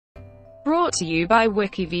Brought to you by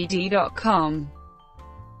WikiVidi.com.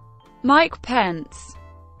 Mike Pence.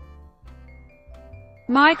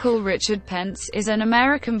 Michael Richard Pence is an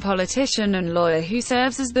American politician and lawyer who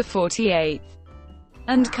serves as the 48th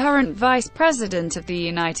and current Vice President of the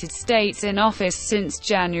United States in office since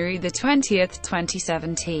January 20,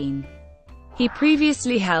 2017. He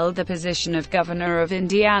previously held the position of Governor of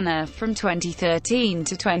Indiana from 2013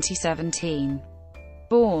 to 2017.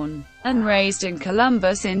 Born and raised in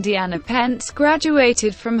Columbus, Indiana, Pence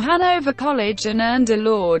graduated from Hanover College and earned a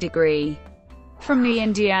law degree from the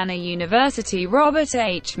Indiana University Robert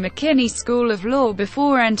H. McKinney School of Law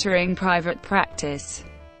before entering private practice.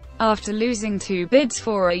 After losing two bids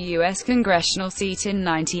for a U.S. congressional seat in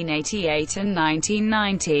 1988 and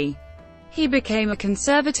 1990, he became a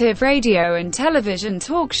conservative radio and television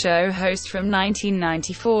talk show host from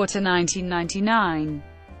 1994 to 1999.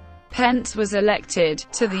 Pence was elected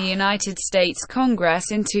to the United States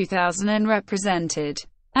Congress in 2000 and represented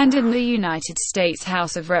and in the United States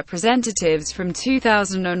House of Representatives from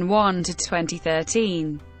 2001 to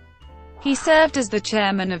 2013. He served as the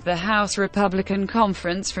chairman of the House Republican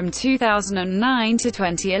Conference from 2009 to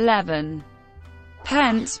 2011.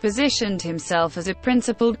 Pence positioned himself as a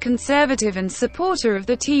principled conservative and supporter of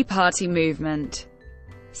the Tea Party movement,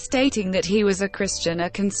 stating that he was a Christian, a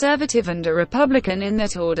conservative and a Republican in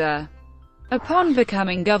that order. Upon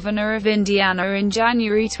becoming governor of Indiana in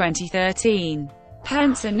January 2013,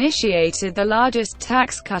 Pence initiated the largest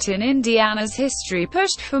tax cut in Indiana's history,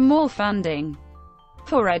 pushed for more funding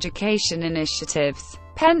for education initiatives.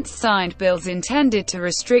 Pence signed bills intended to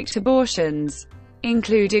restrict abortions,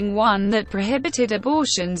 including one that prohibited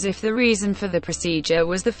abortions if the reason for the procedure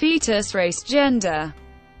was the fetus' race, gender,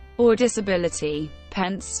 or disability.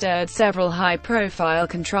 Pence stirred several high-profile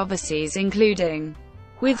controversies, including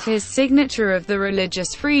with his signature of the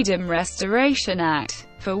Religious Freedom Restoration Act,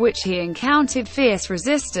 for which he encountered fierce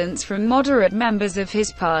resistance from moderate members of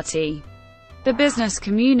his party, the business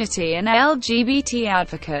community and LGBT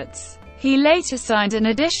advocates. He later signed an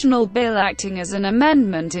additional bill acting as an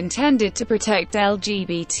amendment intended to protect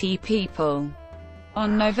LGBT people.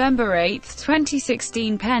 On November 8,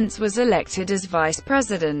 2016, Pence was elected as vice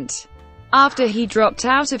president, after he dropped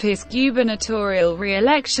out of his gubernatorial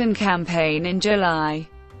re-election campaign in July,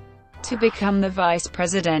 to become the vice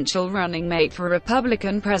presidential running mate for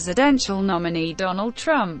Republican presidential nominee Donald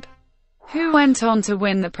Trump, who went on to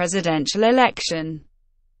win the presidential election.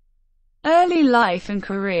 Early life and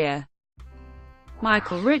career.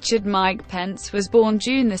 Michael Richard Mike Pence was born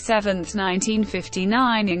June 7,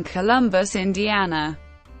 1959 in Columbus, Indiana,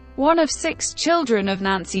 one of 6 children of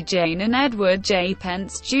Nancy Jane and Edward J.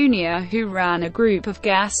 Pence, Jr., who ran a group of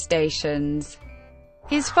gas stations.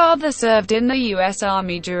 His father served in the U.S.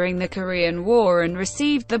 Army during the Korean War and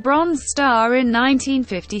received the Bronze Star in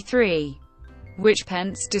 1953, which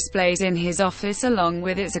Pence displays in his office along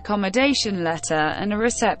with its accommodation letter and a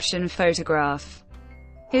reception photograph.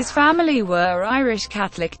 His family were Irish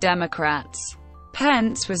Catholic Democrats.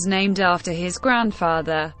 Pence was named after his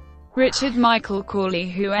grandfather, Richard Michael Corley,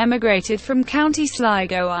 who emigrated from County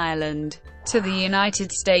Sligo, Ireland, to the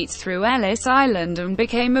United States through Ellis Island and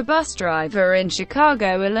became a bus driver in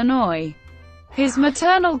Chicago, Illinois. His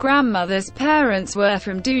maternal grandmother's parents were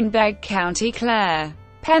from Doonbeg, County Clare.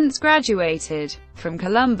 Pence graduated from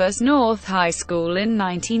Columbus North High School in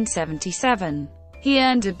 1977. He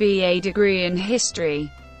earned a BA degree in history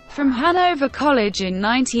from Hanover College in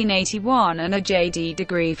 1981 and a JD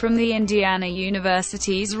degree from the Indiana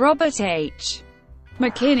University's Robert H.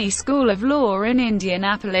 McKinney School of Law in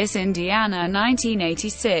Indianapolis, Indiana,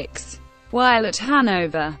 1986. While at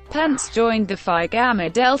Hanover, Pence joined the Phi Gamma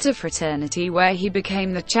Delta fraternity, where he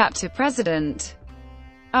became the chapter president.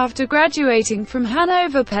 After graduating from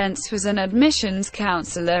Hanover, Pence was an admissions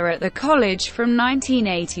counselor at the college from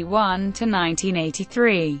 1981 to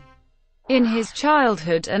 1983. In his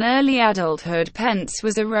childhood and early adulthood, Pence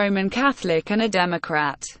was a Roman Catholic and a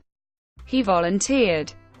Democrat. He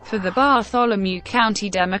volunteered for the Bartholomew County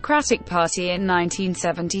Democratic Party in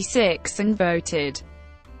 1976 and voted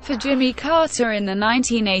for Jimmy Carter in the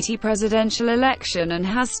 1980 presidential election, and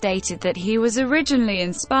has stated that he was originally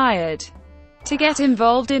inspired to get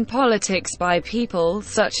involved in politics by people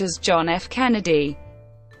such as John F. Kennedy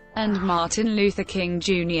and Martin Luther King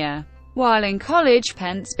Jr. While in college,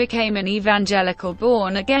 Pence became an evangelical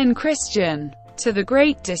born-again Christian, to the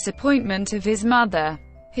great disappointment of his mother.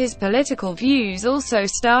 His political views also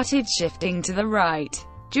started shifting to the right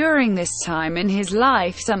during this time in his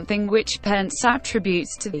life, something which Pence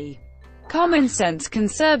attributes to the common-sense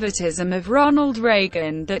conservatism of Ronald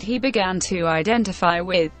Reagan that he began to identify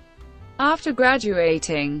with. After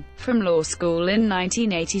graduating from law school in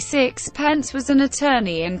 1986, Pence was an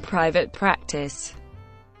attorney in private practice.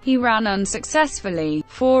 He ran unsuccessfully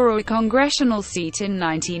for a congressional seat in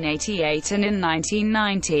 1988 and in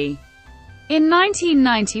 1990. In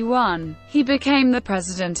 1991, he became the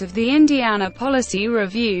president of the Indiana Policy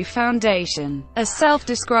Review Foundation, a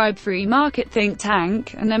self-described free market think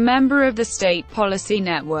tank, and a member of the State Policy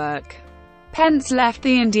Network. Pence left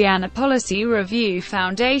the Indiana Policy Review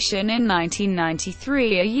Foundation in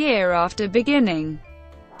 1993, a year after beginning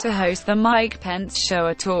to host the Mike Pence Show,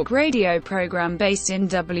 a talk radio program based in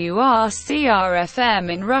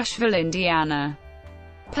WRCR-FM in Rushville, Indiana.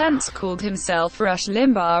 Pence called himself Rush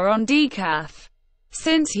Limbaugh on decaf,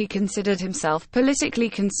 since he considered himself politically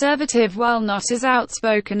conservative while not as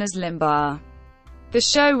outspoken as Limbaugh. The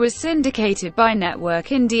show was syndicated by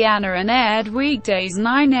Network Indiana and aired weekdays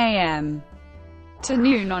 9 a.m. to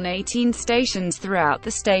noon on 18 stations throughout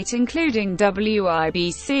the state, including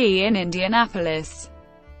WIBC in Indianapolis.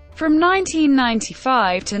 From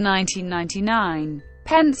 1995 to 1999,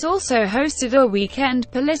 Pence also hosted a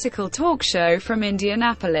weekend political talk show from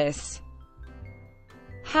Indianapolis.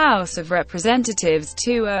 House of Representatives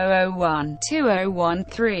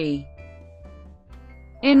 2001-2013.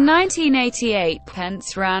 In 1988,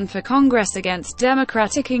 Pence ran for Congress against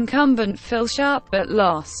Democratic incumbent Phil Sharp but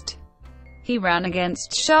lost. He ran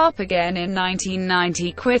against Sharp again in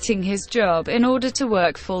 1990, quitting his job in order to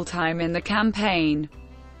work full-time in the campaign,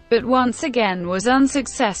 but once again was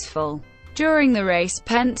unsuccessful. During the race,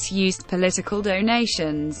 Pence used political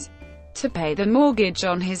donations to pay the mortgage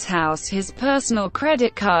on his house, his personal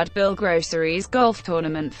credit card bill, groceries, golf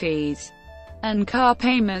tournament fees, and car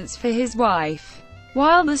payments for his wife.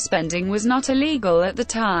 While the spending was not illegal at the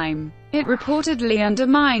time, it reportedly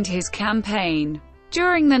undermined his campaign.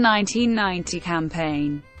 During the 1990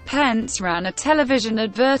 campaign, Pence ran a television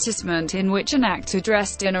advertisement in which an actor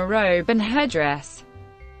dressed in a robe and headdress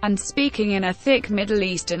and speaking in a thick Middle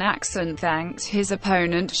Eastern accent thanked his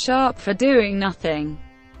opponent Sharp for doing nothing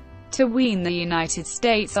to wean the United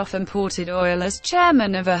States off imported oil as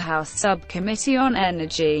chairman of a House subcommittee on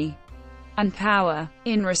energy and power.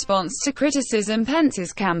 In response to criticism,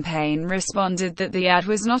 Pence's campaign responded that the ad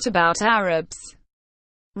was not about Arabs.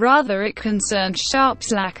 Rather, it concerned Sharp's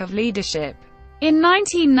lack of leadership. In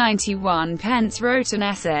 1991, Pence wrote an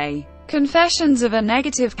essay, Confessions of a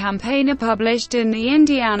Negative Campaigner, published in the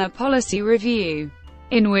Indiana Policy Review,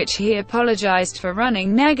 in which he apologized for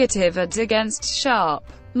running negative ads against Sharp.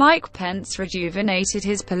 Mike Pence rejuvenated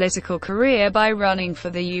his political career by running for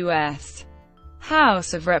the U.S.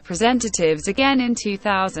 House of Representatives again in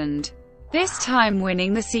 2000. This time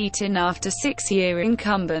winning the seat in after six-year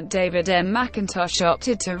incumbent David M. McIntosh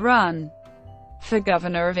opted to run for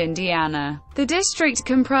governor of Indiana. The district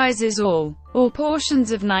comprises all or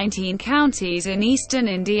portions of 19 counties in eastern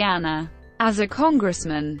Indiana. As a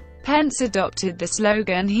congressman, Pence adopted the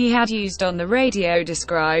slogan he had used on the radio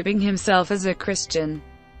describing himself as a Christian,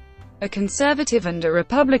 a conservative and a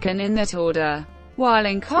Republican in that order. While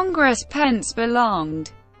in Congress, Pence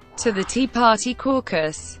belonged to the Tea Party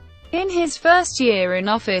caucus. In his first year in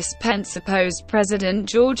office, Pence opposed President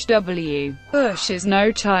George W. Bush's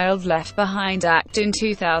No Child Left Behind Act in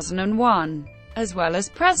 2001, as well as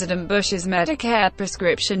President Bush's Medicare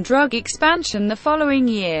prescription drug expansion the following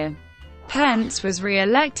year. Pence was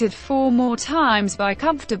re-elected 4 more times by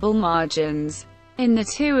comfortable margins. In the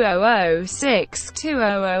 2006,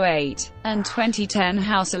 2008, and 2010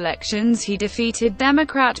 House elections, he defeated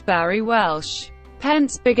Democrat Barry Welsh.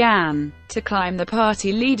 Pence began to climb the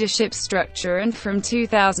party leadership structure and from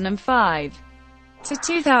 2005 to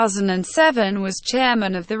 2007 was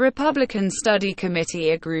chairman of the Republican Study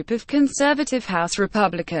Committee, a group of conservative House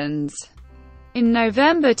Republicans. In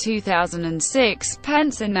November 2006,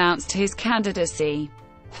 Pence announced his candidacy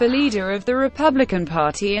for leader of the Republican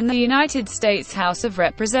Party in the United States House of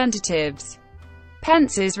Representatives.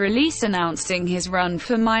 Pence's release announcing his run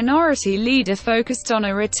for minority leader focused on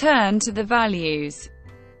a return to the values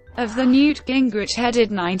of the Newt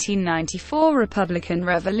Gingrich-headed 1994 Republican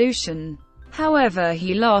Revolution. However,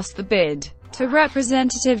 he lost the bid to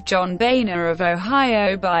Representative John Boehner of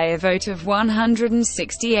Ohio by a vote of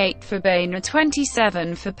 168 for Boehner,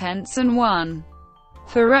 27 for Pence, and 1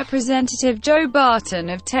 for Representative Joe Barton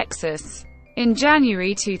of Texas. In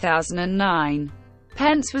January 2009,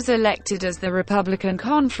 Pence was elected as the Republican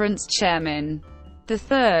Conference Chairman, the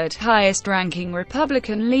third highest-ranking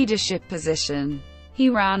Republican leadership position. He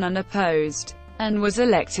ran unopposed and was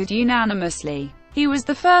elected unanimously. He was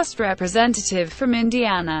the first representative from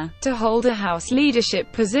Indiana to hold a House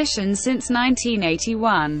leadership position since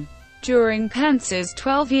 1981. During Pence's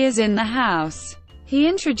 12 years in the House, He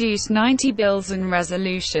introduced 90 bills and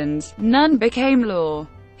resolutions. None became law.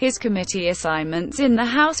 His committee assignments in the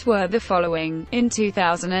House were the following. In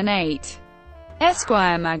 2008,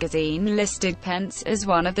 Esquire magazine listed Pence as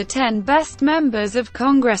one of the 10 best members of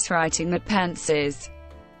Congress, writing that Pence's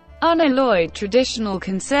unalloyed traditional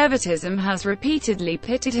conservatism has repeatedly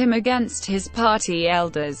pitted him against his party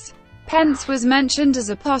elders. Pence was mentioned as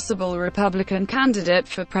a possible Republican candidate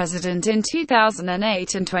for president in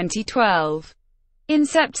 2008 and 2012. In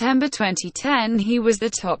September 2010, he was the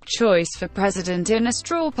top choice for president in a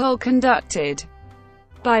straw poll conducted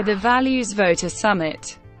by the Values Voter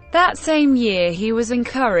Summit. That same year, he was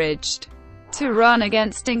encouraged to run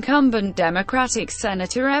against incumbent Democratic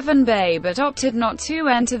Senator Evan Bayh, but opted not to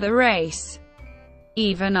enter the race,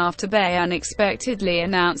 even after Bayh unexpectedly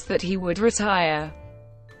announced that he would retire.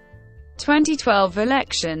 2012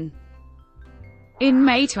 election. In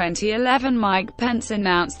May 2011, Mike Pence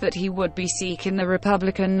announced that he would be seeking the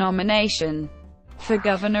Republican nomination for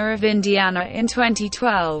governor of Indiana in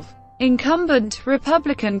 2012. Incumbent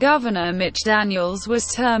Republican Governor Mitch Daniels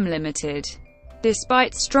was term-limited,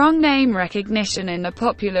 despite strong name recognition in a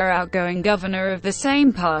popular outgoing governor of the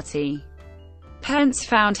same party. Pence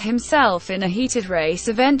found himself in a heated race,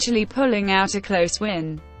 eventually pulling out a close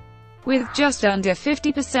win, with just under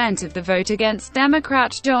 50% of the vote against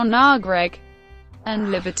Democrat John Gregg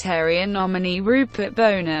and Libertarian nominee Rupert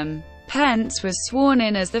Boneham. Pence was sworn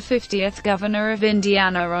in as the 50th governor of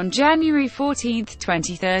Indiana on January 14,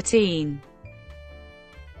 2013.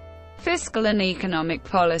 Fiscal and economic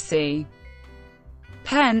policy.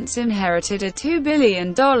 Pence inherited a $2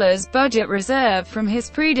 billion budget reserve from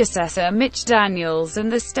his predecessor Mitch Daniels,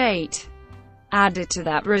 and the state added to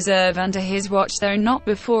that reserve under his watch, though not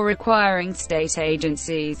before requiring state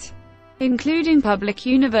agencies, including public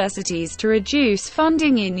universities, to reduce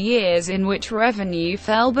funding in years in which revenue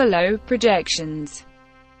fell below projections.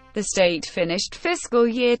 The state finished fiscal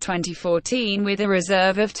year 2014 with a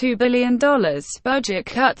reserve of $2 billion. Budget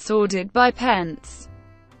cuts ordered by Pence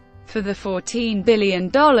for the $14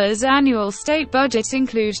 billion annual state budget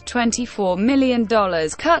include $24 million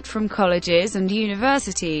cut from colleges and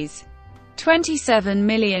universities, $27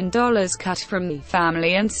 million cut from the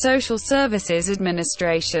Family and Social Services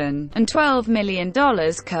Administration, and $12 million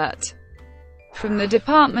cut from the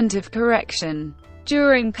Department of Correction.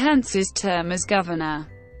 During Pence's term as governor,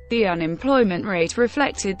 the unemployment rate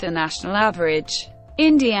reflected the national average.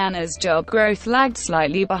 Indiana's job growth lagged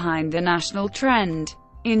slightly behind the national trend.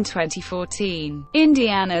 In 2014,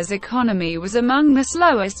 Indiana's economy was among the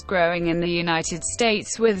slowest growing in the United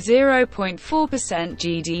States, with 0.4%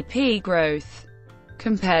 GDP growth,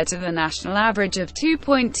 compared to the national average of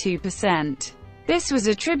 2.2%. This was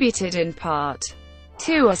attributed in part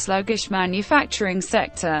to a sluggish manufacturing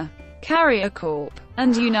sector. Carrier Corp.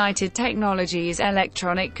 and United Technologies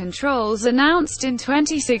Electronic Controls announced in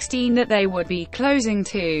 2016 that they would be closing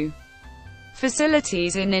 2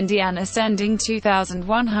 facilities in Indiana, sending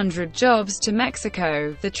 2,100 jobs to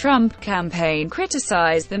Mexico. The Trump campaign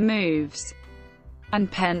criticized the moves,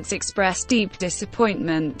 and Pence expressed deep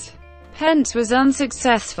disappointment. Pence was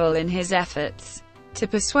unsuccessful in his efforts to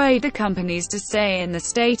persuade the companies to stay in the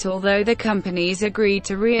state, although the companies agreed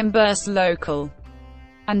to reimburse local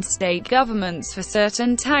and state governments for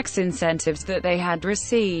certain tax incentives that they had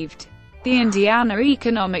received. The Indiana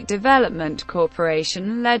Economic Development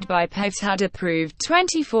Corporation, led by Pence, had approved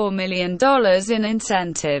 $24 million in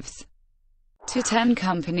incentives to 10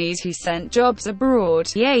 companies who sent jobs abroad.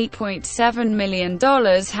 The $8.7 million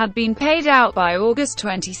had been paid out by August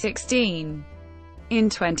 2016. In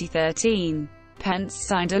 2013, Pence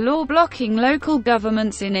signed a law blocking local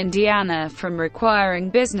governments in Indiana from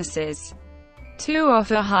requiring businesses to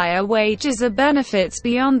offer higher wages or benefits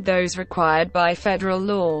beyond those required by federal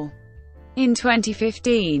law. In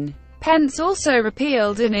 2015, Pence also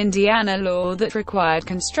repealed an Indiana law that required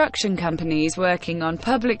construction companies working on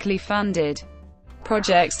publicly funded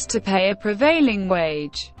projects to pay a prevailing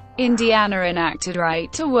wage. Indiana enacted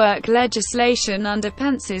right-to-work legislation under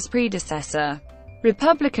Pence's predecessor,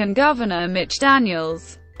 Republican Governor Mitch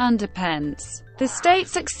Daniels. Under Pence, the state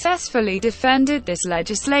successfully defended this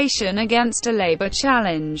legislation against a labor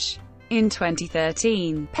challenge. In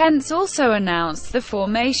 2013, Pence also announced the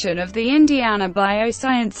formation of the Indiana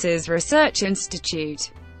Biosciences Research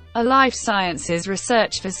Institute, a life sciences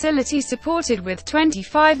research facility supported with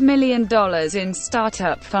 $25 million in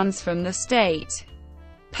startup funds from the state.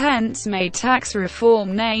 Pence made tax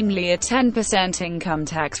reform, namely a 10% income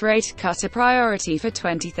tax rate cut, a priority for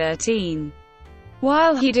 2013.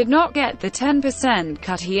 While he did not get the 10%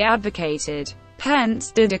 cut he advocated,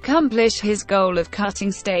 Pence did accomplish his goal of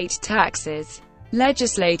cutting state taxes.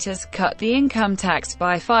 Legislators cut the income tax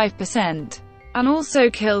by 5%, and also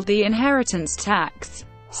killed the inheritance tax.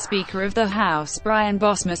 Speaker of the House Brian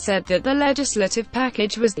Bosma said that the legislative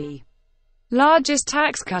package was the largest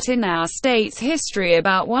tax cut in our state's history,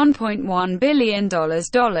 about $1.1 billion.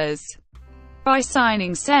 By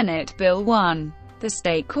signing Senate Bill 1, the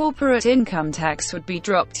state corporate income tax would be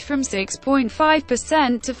dropped from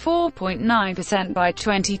 6.5% to 4.9% by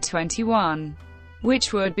 2021,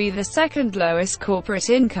 which would be the second lowest corporate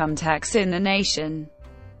income tax in the nation.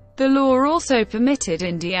 The law also permitted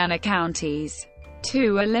Indiana counties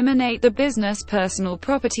to eliminate the business personal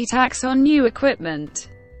property tax on new equipment,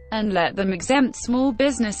 and let them exempt small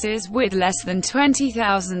businesses with less than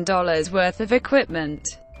 $20,000 worth of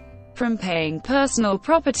equipment from paying personal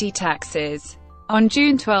property taxes. On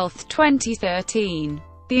June 12, 2013,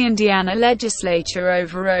 the Indiana legislature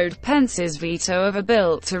overrode Pence's veto of a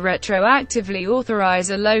bill to retroactively authorize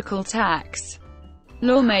a local tax.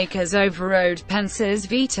 Lawmakers overrode Pence's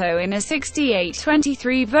veto in a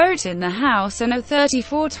 68-23 vote in the House and a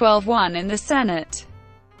 34-12 in the Senate.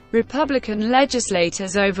 Republican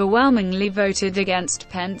legislators overwhelmingly voted against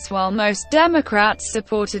Pence, while most Democrats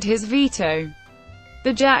supported his veto.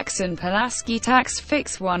 The Jackson-Pulaski tax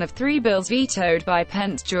fix, one of 3 bills vetoed by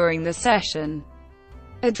Pence during the session,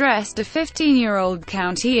 addressed a 15-year-old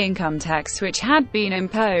county income tax which had been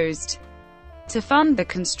imposed to fund the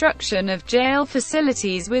construction of jail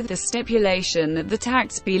facilities, with the stipulation that the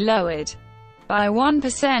tax be lowered by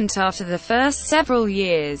 1% after the first several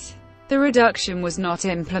years. The reduction was not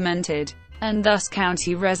implemented, and thus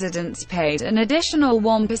county residents paid an additional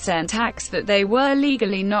 1% tax that they were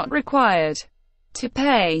legally not required to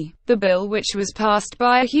pay. The bill, which was passed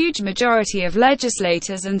by a huge majority of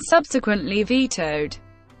legislators and subsequently vetoed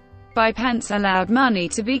by Pence, allowed money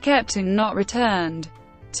to be kept and not returned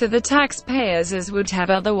to the taxpayers as would have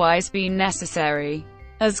otherwise been necessary.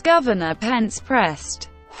 As Governor Pence pressed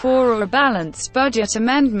for a balanced budget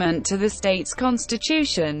amendment to the state's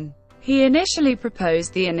constitution, he initially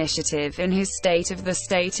proposed the initiative in his State of the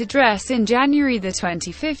State address in January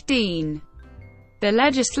 2015. The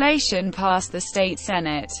legislation passed the state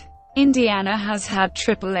Senate. Indiana has had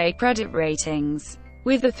AAA credit ratings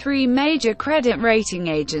with the 3 major credit rating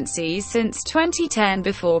agencies since 2010,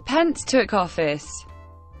 before Pence took office.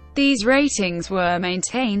 These ratings were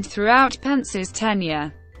maintained throughout Pence's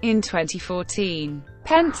tenure. In 2014,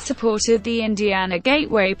 Pence supported the Indiana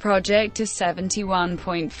Gateway Project, a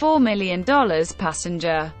 $71.4 million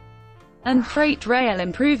passenger and freight rail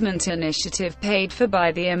improvement initiative paid for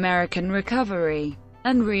by the American Recovery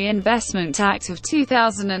and Reinvestment Act of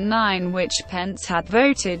 2009, which Pence had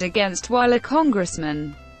voted against while a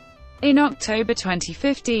congressman. In October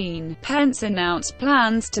 2015, Pence announced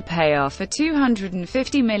plans to pay off a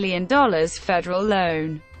 $250 million federal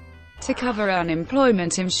loan to cover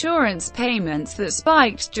unemployment insurance payments that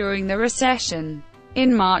spiked during the recession.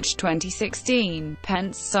 In March 2016,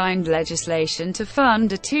 Pence signed legislation to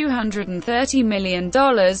fund a $230 million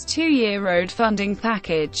 2-year road funding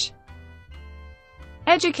package.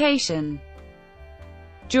 Education.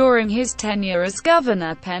 During his tenure as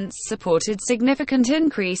governor, Pence supported significant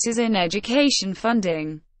increases in education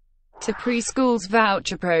funding to preschools,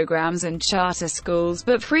 voucher programs, and charter schools,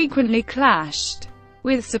 but frequently clashed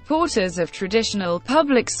with supporters of traditional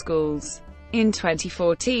public schools. In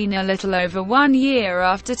 2014, a little over 1 year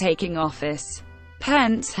after taking office,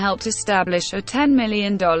 Pence helped establish a $10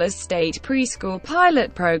 million state preschool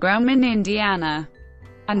pilot program in Indiana,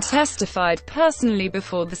 and testified personally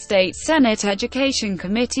before the state Senate Education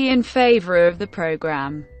Committee in favor of the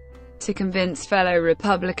program, to convince fellow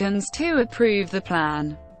Republicans to approve the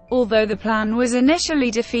plan. Although the plan was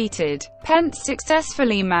initially defeated, Pence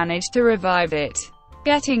successfully managed to revive it,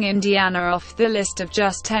 getting Indiana off the list of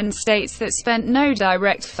just 10 states that spent no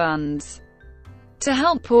direct funds to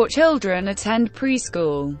help poor children attend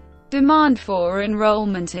preschool. Demand for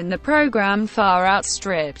enrollment in the program far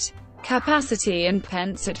outstripped capacity, and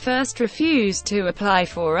Pence at first refused to apply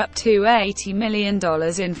for up to $80 million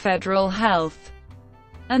in federal health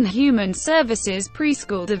and human services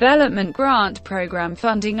preschool development grant program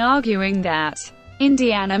funding, arguing that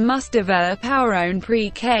Indiana must develop our own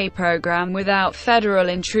pre-K program without federal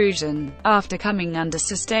intrusion. After coming under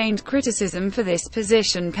sustained criticism for this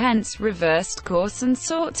position, Pence reversed course and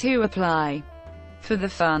sought to apply for the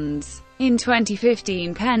funds. In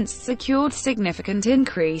 2015, Pence secured significant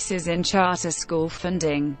increases in charter school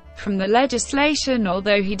funding from the legislation,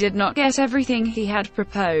 although he did not get everything he had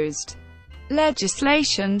proposed.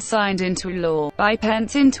 Legislation signed into law by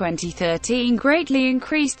Pence in 2013 greatly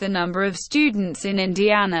increased the number of students in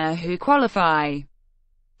Indiana who qualify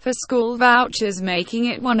for school vouchers, making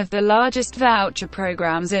it one of the largest voucher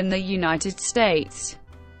programs in the United States.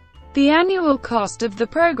 The annual cost of the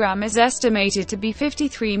program is estimated to be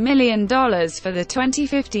 $53 million for the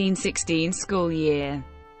 2015-16 school year.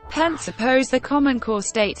 Pence opposed the Common Core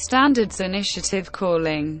State Standards Initiative,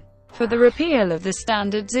 calling for the repeal of the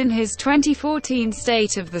standards in his 2014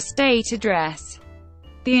 State of the State address.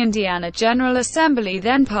 The Indiana General Assembly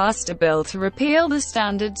then passed a bill to repeal the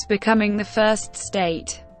standards, becoming the first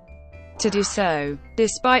state to do so.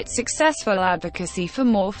 Despite successful advocacy for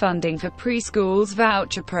more funding for preschools,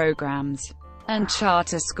 voucher programs, and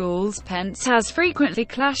charter schools, Pence has frequently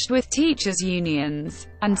clashed with teachers' unions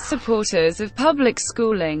and supporters of public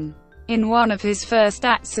schooling. In one of his first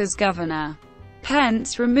acts as governor,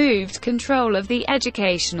 Pence removed control of the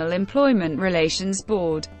Educational Employment Relations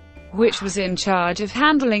Board, which was in charge of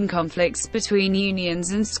handling conflicts between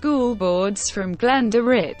unions and school boards, from Glenda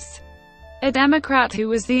Ritz, a Democrat who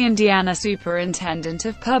was the Indiana Superintendent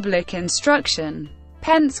of Public Instruction.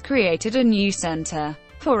 Pence created a new Center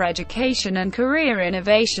for Education and Career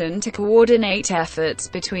Innovation to coordinate efforts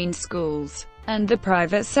between schools and the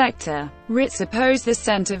private sector. Ritz opposed the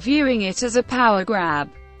center, viewing it as a power grab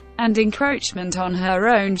and encroachment on her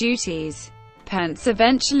own duties. Pence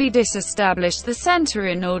eventually disestablished the center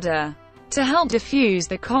in order to help diffuse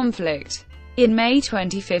the conflict. In May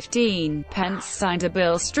 2015, Pence signed a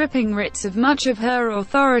bill stripping Ritz of much of her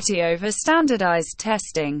authority over standardized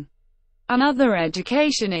testing and other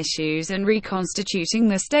education issues, and reconstituting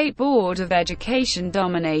the State Board of Education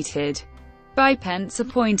dominated by Pence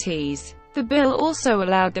appointees. The bill also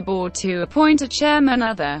allowed the board to appoint a chairman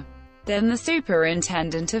other than the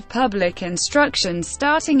Superintendent of Public Instruction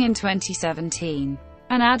starting in 2017,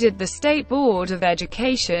 and added the State Board of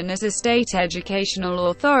Education as a state educational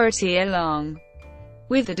authority along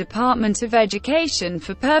with the Department of Education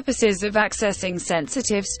for purposes of accessing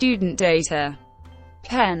sensitive student data.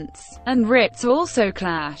 Pence and Ritz also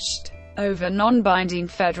clashed over non-binding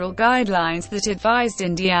federal guidelines that advised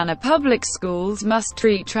Indiana public schools must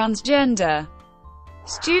treat transgender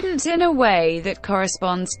students in a way that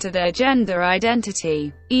corresponds to their gender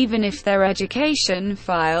identity, even if their education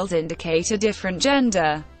files indicate a different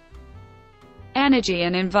gender. Energy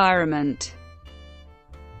and environment.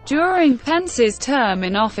 During Pence's term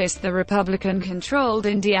in office, the Republican-controlled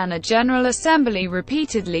Indiana General Assembly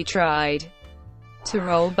repeatedly tried to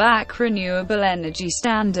roll back renewable energy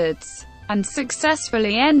standards, and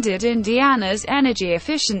successfully ended Indiana's energy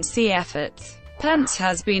efficiency efforts. Pence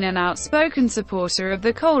has been an outspoken supporter of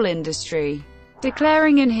the coal industry,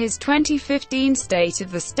 declaring in his 2015 State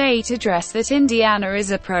of the State address that Indiana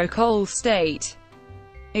is a pro-coal state,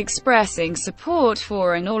 expressing support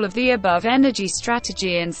for an all-of-the-above energy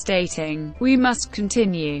strategy and stating, "We must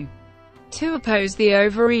continue to oppose the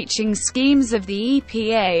overreaching schemes of the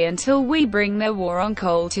EPA until we bring the war on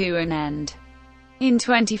coal to an end." In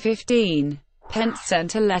 2015, Pence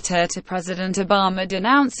sent a letter to President Obama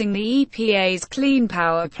denouncing the EPA's Clean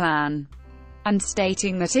Power Plan and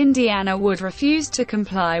stating that Indiana would refuse to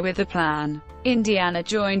comply with the plan. Indiana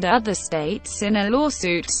joined other states in a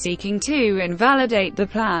lawsuit seeking to invalidate the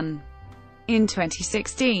plan. In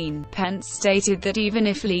 2016, Pence stated that even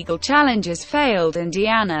if legal challenges failed,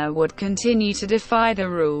 Indiana would continue to defy the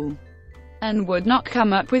rule and would not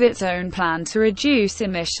come up with its own plan to reduce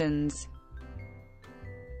emissions.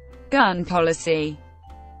 Gun policy.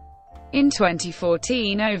 In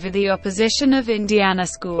 2014, over the opposition of Indiana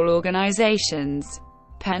school organizations,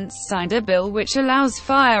 Pence signed a bill which allows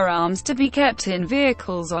firearms to be kept in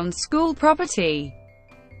vehicles on school property.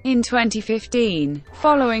 In 2015,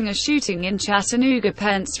 following a shooting in Chattanooga,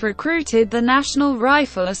 Pence recruited the National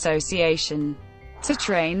Rifle Association to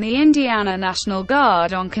train the Indiana National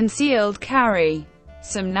Guard on concealed carry.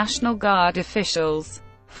 Some National Guard officials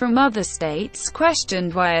from other states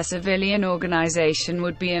questioned why a civilian organization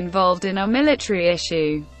would be involved in a military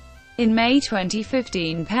issue. In May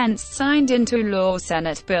 2015, Pence signed into law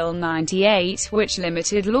Senate Bill 98, which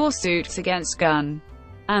limited lawsuits against gun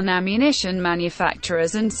and ammunition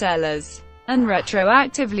manufacturers and sellers, and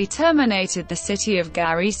retroactively terminated the City of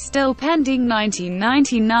Gary's still pending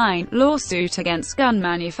 1999 lawsuit against gun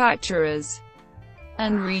manufacturers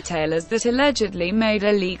and retailers that allegedly made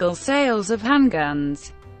illegal sales of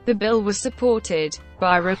handguns. The bill was supported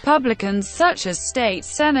by Republicans such as State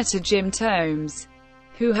Senator Jim Tomes,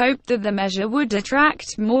 who hoped that the measure would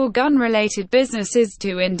attract more gun-related businesses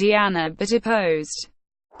to Indiana, but opposed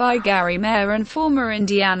by Gary Mayor and former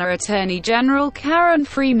Indiana Attorney General Karen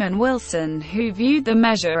Freeman Wilson, who viewed the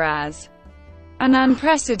measure as an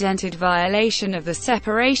unprecedented violation of the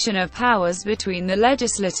separation of powers between the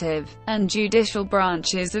legislative and judicial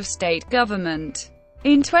branches of state government.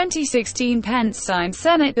 In 2016, Pence signed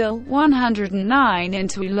Senate Bill 109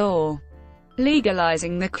 into law,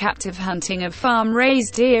 legalizing the captive hunting of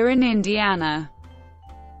farm-raised deer in Indiana.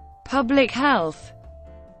 Public health.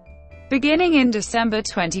 Beginning in December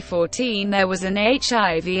 2014, there was an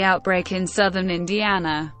HIV outbreak in southern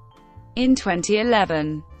Indiana. In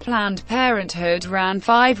 2011, Planned Parenthood ran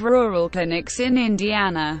 5 rural clinics in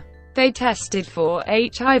Indiana. They tested for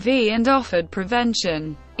HIV and offered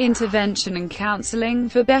prevention, intervention and counseling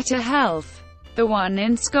for better health. The one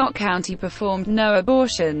in Scott County performed no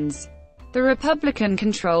abortions. The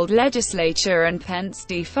Republican-controlled legislature and Pence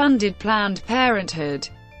defunded Planned Parenthood.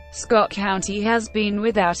 Scott County has been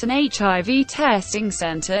without an HIV testing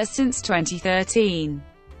center since 2013.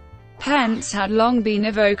 Pence had long been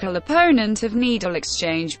a vocal opponent of needle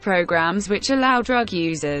exchange programs which allow drug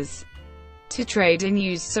users to trade and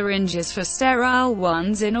use syringes for sterile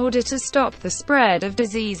ones in order to stop the spread of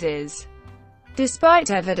diseases.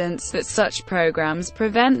 Despite evidence that such programs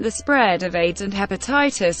prevent the spread of AIDS and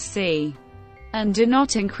hepatitis C, and do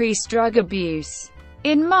not increase drug abuse.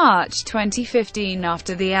 In March 2015,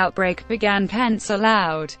 after the outbreak began, Pence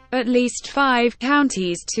allowed at least 5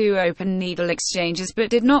 counties to open needle exchanges but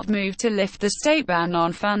did not move to lift the state ban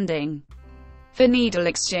on funding for needle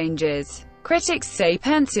exchanges. Critics say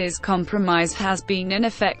Pence's compromise has been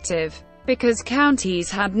ineffective, because counties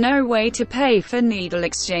had no way to pay for needle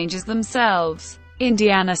exchanges themselves.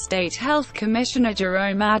 Indiana State Health Commissioner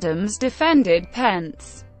Jerome Adams defended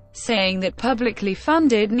Pence, saying that publicly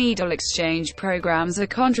funded needle exchange programs are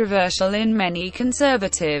controversial in many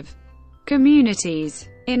conservative communities.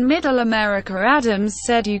 In Middle America, Adams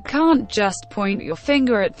said, "You can't just point your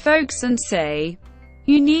finger at folks and say,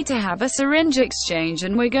 you need to have a syringe exchange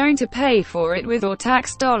and we're going to pay for it with our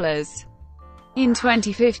tax dollars." In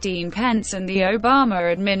 2015, Pence and the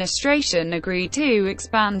Obama administration agreed to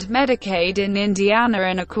expand Medicaid in Indiana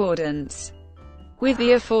in accordance with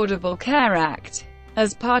the Affordable Care Act.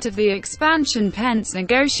 As part of the expansion, Pence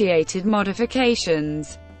negotiated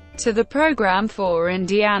modifications to the program for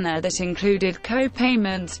Indiana that included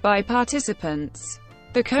co-payments by participants.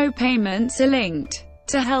 The co-payments are linked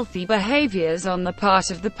to healthy behaviors on the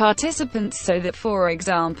part of the participants so that, for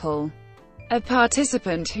example, a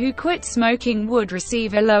participant who quit smoking would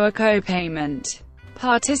receive a lower co-payment.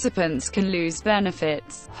 Participants can lose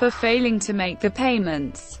benefits for failing to make the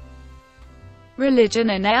payments. Religion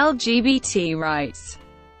and LGBT rights.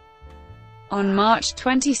 On March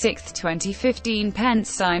 26, 2015, Pence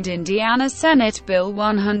signed Indiana Senate Bill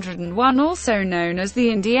 101, also known as the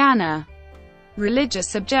Indiana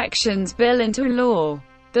Religious Objections Bill, into law.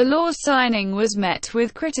 The law signing was met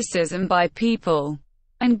with criticism by people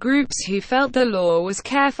and groups who felt the law was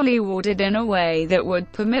carefully worded in a way that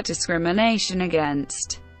would permit discrimination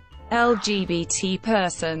against LGBT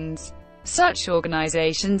persons. Such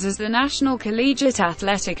organizations as the National Collegiate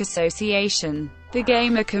Athletic Association, the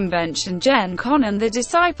Gamer Convention, Gen Con, and the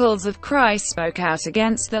Disciples of Christ spoke out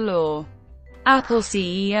against the law. Apple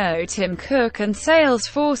CEO Tim Cook and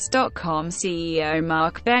Salesforce.com CEO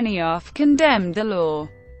Mark Benioff condemned the law,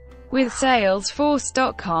 with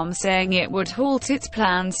Salesforce.com saying it would halt its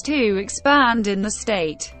plans to expand in the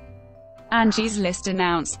state. Angie's List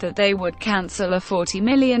announced that they would cancel a $40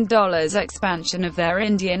 million expansion of their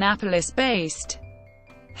Indianapolis-based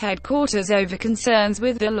headquarters over concerns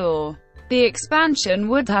with the law. The expansion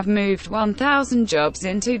would have moved 1,000 jobs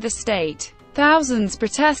into the state. Thousands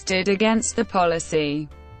protested against the policy.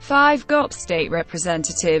 5 GOP state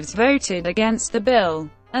representatives voted against the bill,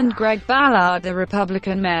 and Greg Ballard, the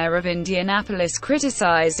Republican mayor of Indianapolis,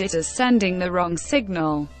 criticized it as sending the wrong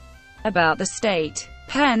signal about the state.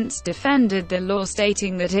 Pence defended the law,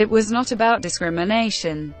 stating that it was not about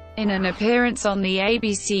discrimination. In an appearance on the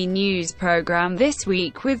ABC News program This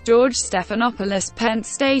Week with George Stephanopoulos, Pence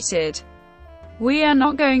stated, "We are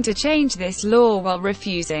not going to change this law," while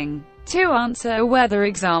refusing to answer whether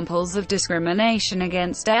examples of discrimination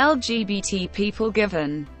against LGBT people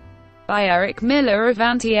given by Eric Miller of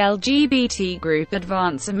anti-LGBT group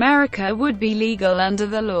Advance America would be legal under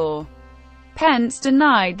the law. Pence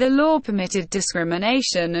denied the law permitted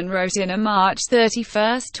discrimination and wrote in a March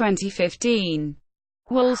 31, 2015,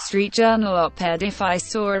 Wall Street Journal op-ed, "If I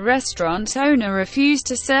saw a restaurant owner refuse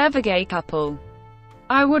to serve a gay couple,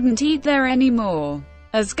 I wouldn't eat there anymore.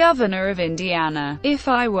 As governor of Indiana, if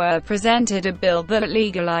I were presented a bill that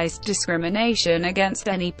legalized discrimination against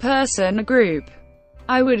any person or group,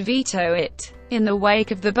 I would veto it." In the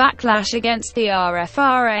wake of the backlash against the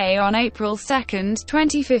RFRA on April 2,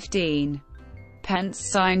 2015, Pence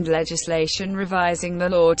signed legislation revising the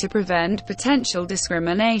law to prevent potential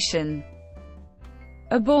discrimination.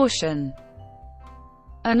 Abortion.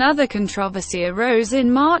 Another controversy arose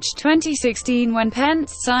in March 2016 when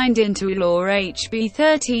Pence signed into law HB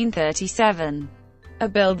 1337, a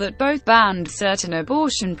bill that both banned certain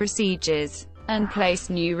abortion procedures and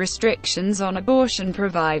placed new restrictions on abortion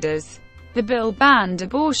providers. The bill banned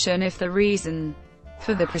abortion if the reason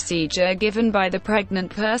for the procedure given by the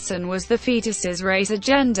pregnant person was the fetus's race or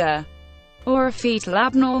gender, or a fetal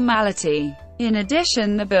abnormality. In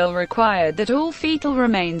addition, the bill required that all fetal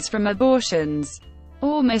remains from abortions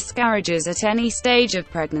or miscarriages at any stage of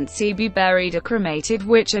pregnancy be buried or cremated,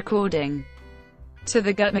 which, according to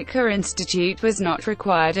the Guttmacher Institute, was not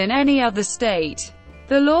required in any other state.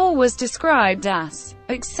 The law was described as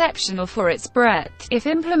exceptional for its breadth. If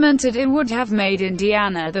implemented, it would have made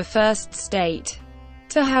Indiana the first state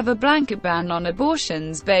to have a blanket ban on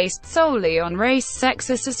abortions based solely on race, sex,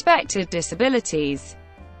 or suspected disabilities,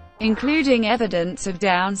 including evidence of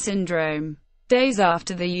Down syndrome. Days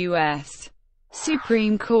after the U.S.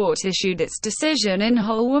 Supreme Court issued its decision in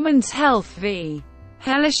Whole Woman's Health v.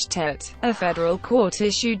 Hellerstedt, a federal court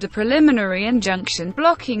issued a preliminary injunction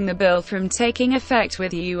blocking the bill from taking effect,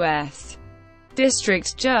 with U.S.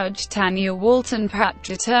 District Judge Tanya Walton Pratt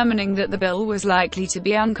determining that the bill was likely to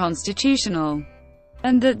be unconstitutional,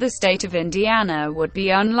 and that the state of Indiana would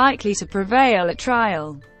be unlikely to prevail at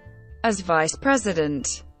trial. As vice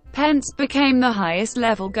president, Pence became the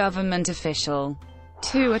highest-level government official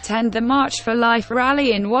to attend the March for Life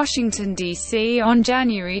rally in Washington, D.C. on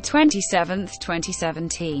January 27,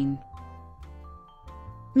 2017.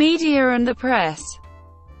 Media and the press.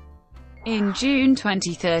 In June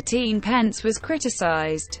 2013, Pence was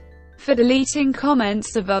criticized for deleting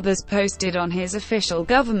comments of others posted on his official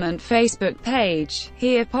government Facebook page.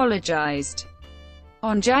 He apologized.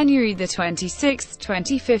 On January 26,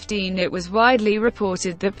 2015, it was widely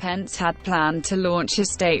reported that Pence had planned to launch a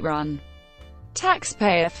state-run,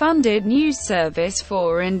 taxpayer-funded news service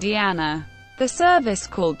for Indiana. The service,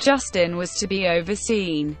 called Justin, was to be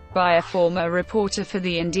overseen by a former reporter for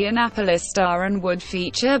the Indianapolis Star and would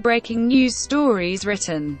feature breaking news stories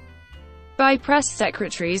written by press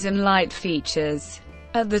secretaries and light features.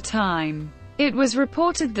 At the time, it was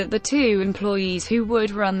reported that the two employees who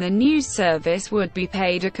would run the news service would be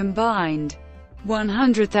paid a combined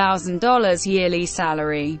 $100,000 yearly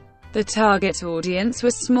salary. The target audience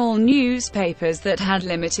was small newspapers that had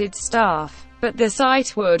limited staff, but the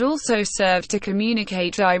site would also serve to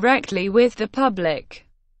communicate directly with the public.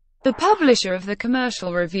 The publisher of the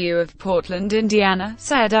Commercial Review of Portland, Indiana,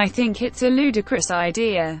 said, "I think it's a ludicrous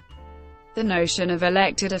idea. The notion of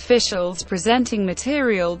elected officials presenting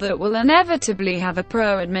material that will inevitably have a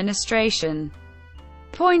pro-administration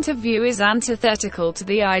point of view is antithetical to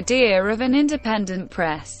the idea of an independent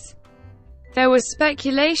press." There was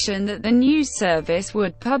speculation that the news service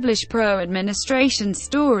would publish pro-administration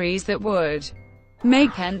stories that would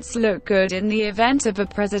make Pence look good in the event of a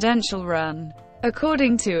presidential run.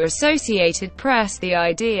 According to Associated Press, the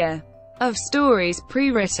idea of stories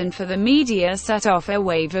pre-written for the media set off a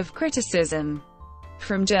wave of criticism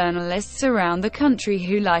from journalists around the country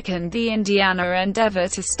who likened the Indiana endeavor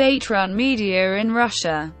to state-run media in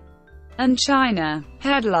Russia and China.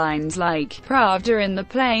 Headlines like "Pravda in the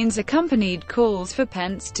Plains" accompanied calls for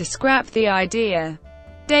Pence to scrap the idea.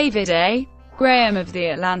 David A. Graham of The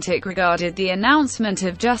Atlantic regarded the announcement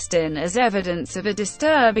of Justin as evidence of a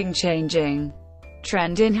disturbing changing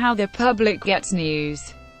trend in how the public gets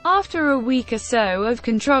news. After a week or so of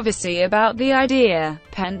controversy about the idea,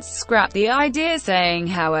 Pence scrapped the idea, saying,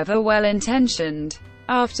 "However well-intentioned,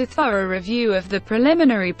 after thorough review of the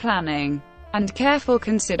preliminary planning and careful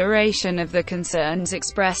consideration of the concerns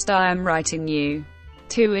expressed, I am writing you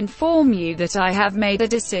to inform you that I have made a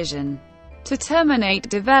decision to terminate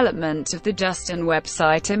development of the Justin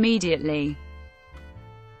website immediately."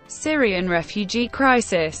 Syrian refugee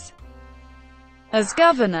crisis. As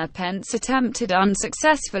governor, Pence attempted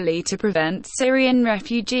unsuccessfully to prevent Syrian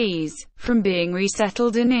refugees from being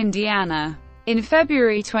resettled in Indiana. In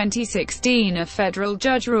February 2016, a federal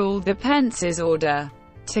judge ruled that Pence's order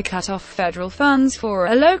to cut off federal funds for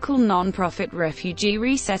a local non-profit refugee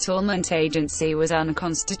resettlement agency was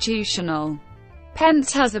unconstitutional.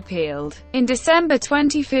 Pence has appealed. In December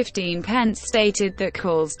 2015, Pence stated that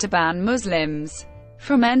calls to ban Muslims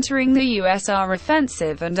from entering the U.S. are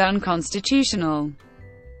offensive and unconstitutional.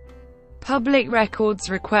 Public records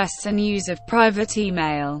requests and use of private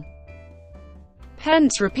email.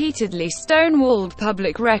 Pence repeatedly stonewalled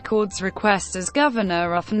public records requests as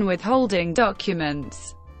governor, often withholding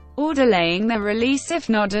documents or delaying their release if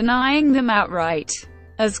not denying them outright.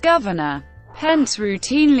 As governor, Pence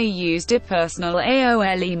routinely used a personal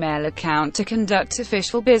AOL email account to conduct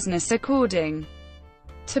official business according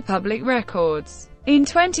to public records. In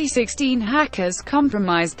 2016, hackers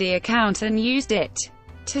compromised the account and used it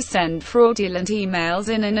to send fraudulent emails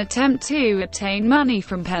in an attempt to obtain money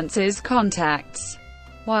from Pence's contacts.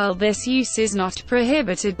 While this use is not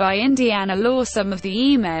prohibited by Indiana law, some of the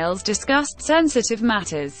emails discussed sensitive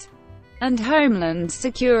matters and homeland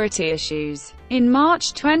security issues. In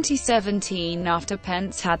March 2017, after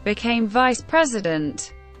Pence had become vice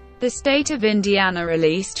president, the state of Indiana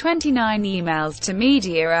released 29 emails to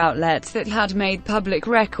media outlets that had made public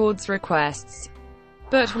records requests,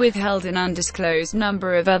 but withheld an undisclosed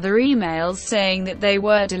number of other emails saying that they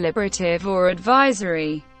were deliberative or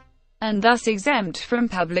advisory, and thus exempt from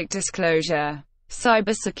public disclosure.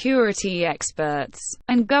 Cybersecurity experts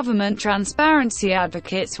and government transparency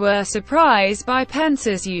advocates were surprised by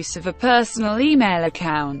Pence's use of a personal email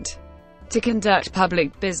account to conduct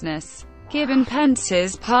public business, given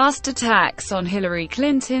Pence's past attacks on Hillary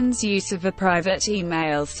Clinton's use of a private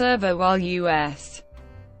email server while U.S.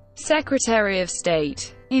 Secretary of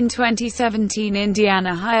State. In 2017,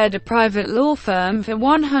 Indiana hired a private law firm for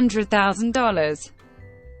 $100,000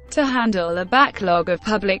 to handle a backlog of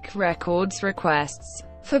public records requests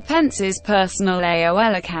for Pence's personal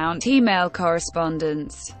AOL account email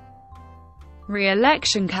correspondence.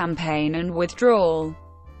 Re-election campaign and withdrawal.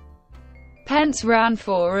 Pence ran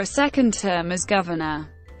for a second term as governor.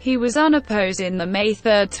 He was unopposed in the May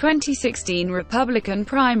 3, 2016 Republican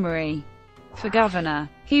primary. For governor,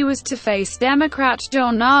 he was to face Democrat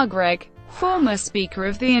John Gregg, former Speaker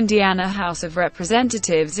of the Indiana House of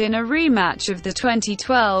Representatives, in a rematch of the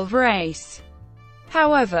 2012 race.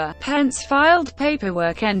 However, Pence filed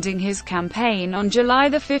paperwork ending his campaign on July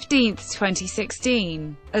 15,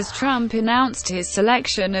 2016, as Trump announced his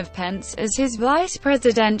selection of Pence as his vice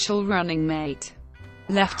presidential running mate.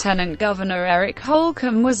 Lieutenant Governor Eric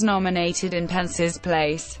Holcomb was nominated in Pence's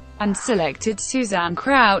place, and selected Suzanne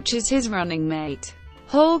Crouch as his running mate.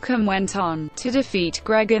 Holcomb went on to defeat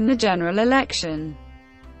Gregg in the general election.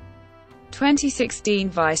 2016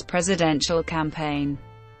 vice presidential campaign.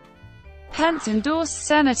 Pence endorsed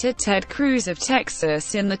Senator Ted Cruz of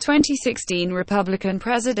Texas in the 2016 Republican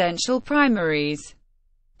presidential primaries.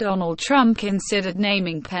 Donald Trump considered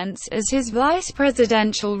naming Pence as his vice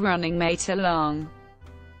presidential running mate along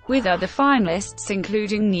with other finalists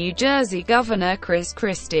including New Jersey Governor Chris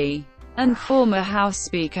Christie and former House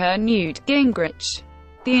Speaker Newt Gingrich.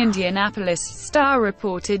 The Indianapolis Star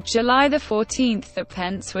reported July 14 that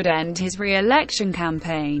Pence would end his re-election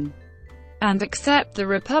campaign and accept the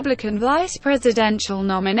Republican vice presidential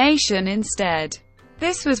nomination instead.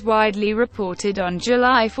 This was widely reported on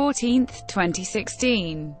July 14,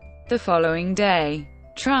 2016. The following day,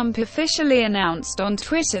 Trump officially announced on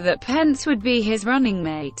Twitter that Pence would be his running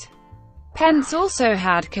mate. Pence also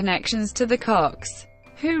had connections to the Kochs,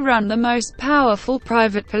 who run the most powerful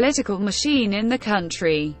private political machine in the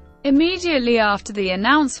country. Immediately after the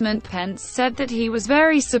announcement, Pence said that he was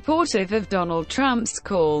very supportive of Donald Trump's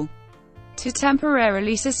call to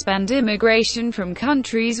temporarily suspend immigration from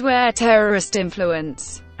countries where terrorist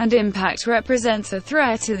influence and impact represents a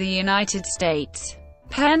threat to the United States.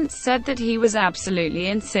 Pence said that he was absolutely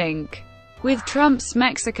in sync with Trump's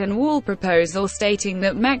Mexican wall proposal, stating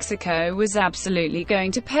that Mexico was absolutely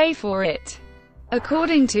going to pay for it.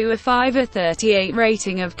 According to a 5/38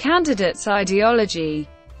 rating of candidates' ideology,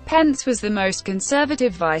 Pence was the most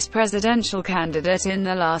conservative vice presidential candidate in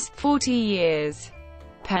the last 40 years.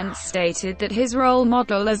 Pence stated that his role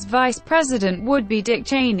model as vice president would be Dick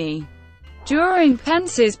Cheney. During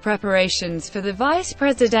Pence's preparations for the vice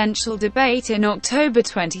presidential debate in October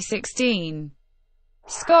 2016,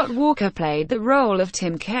 Scott Walker played the role of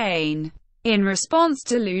Tim Kaine, in response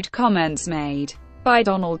to lewd comments made by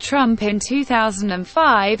Donald Trump in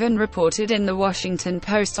 2005 and reported in The Washington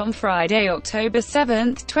Post on Friday, October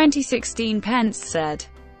 7, 2016. Pence said,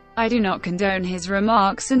 "I do not condone his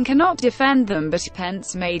remarks and cannot defend them," but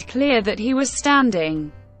Pence made clear that he was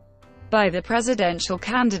standing by the presidential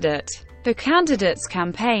candidate. The candidate's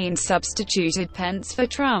campaign substituted Pence for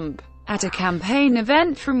Trump at a campaign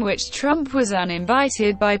event from which Trump was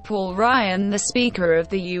uninvited by Paul Ryan, the Speaker of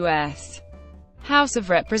the U.S. House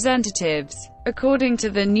of Representatives. According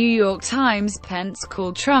to the New York Times, Pence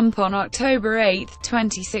called Trump on October 8,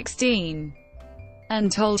 2016,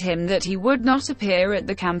 and told him that he would not appear at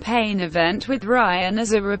the campaign event with Ryan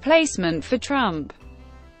as a replacement for Trump,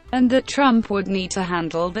 and that Trump would need to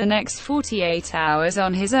handle the next 48 hours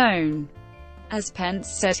on his own. As Pence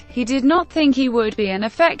said, he did not think he would be an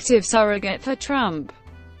effective surrogate for Trump.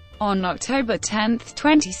 On October 10,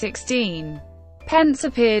 2016, Pence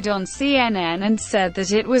appeared on CNN and said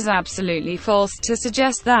that it was absolutely false to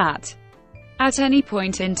suggest that At any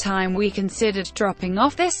point in time we considered dropping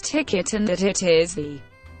off this ticket, and that it is the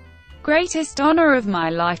greatest honor of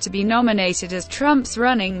my life to be nominated as Trump's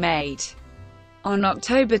running mate." On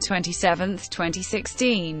October 27,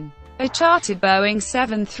 2016, a chartered Boeing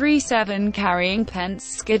 737 carrying Pence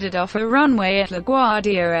skidded off a runway at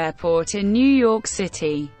LaGuardia Airport in New York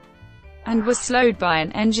City and was slowed by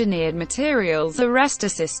an engineered materials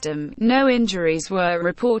arrestor system. No injuries were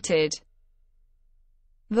reported.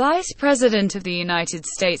 Vice President of the United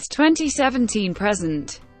States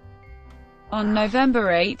 2017–present. On November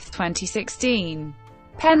 8, 2016,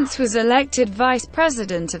 Pence was elected Vice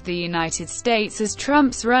President of the United States as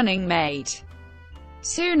Trump's running mate.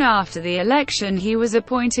 Soon after the election he was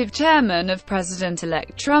appointed chairman of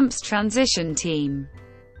President-elect Trump's transition team.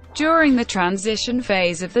 During the transition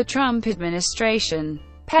phase of the Trump administration,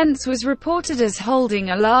 Pence was reported as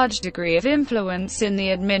holding a large degree of influence in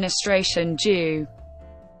the administration due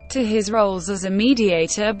to his roles as a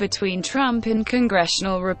mediator between Trump and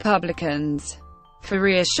congressional Republicans. For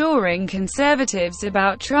reassuring conservatives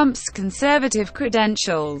about Trump's conservative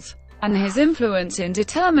credentials and his influence in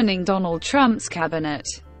determining Donald Trump's cabinet,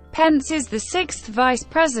 Pence is the sixth vice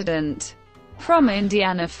president. From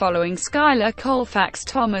Indiana following Schuyler Colfax,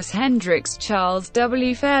 Thomas Hendricks, Charles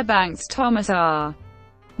W. Fairbanks, Thomas R.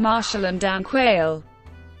 Marshall and Dan Quayle.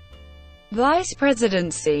 Vice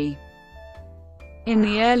presidency. In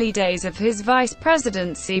the early days of his vice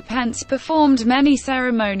presidency, Pence performed many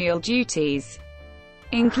ceremonial duties,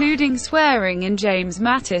 including swearing in James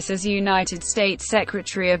Mattis as United States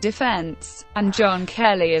Secretary of Defense, and John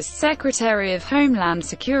Kelly as Secretary of Homeland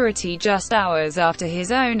Security just hours after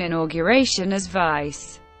his own inauguration as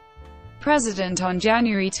vice president on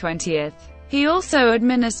January 20. He also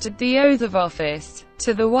administered the oath of office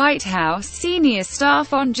to the White House senior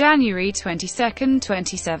staff on January 22,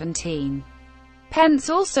 2017. Pence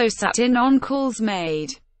also sat in on calls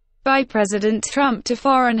made by President Trump to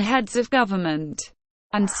foreign heads of government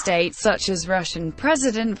and state such as Russian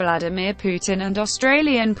President Vladimir Putin and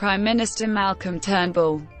Australian Prime Minister Malcolm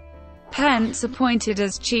Turnbull. Pence appointed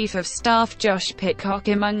as Chief of Staff Josh Pitcock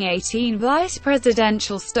among 18 vice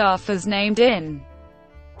presidential staffers named in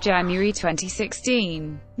January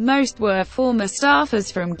 2016. Most were former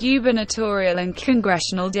staffers from gubernatorial and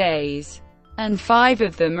congressional days, and 5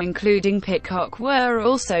 of them, including Pitcock, were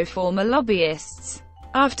also former lobbyists.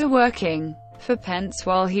 After working for Pence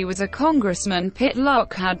while he was a congressman,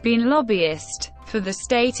 Pitcock had been lobbyist for the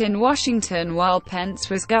state in Washington while Pence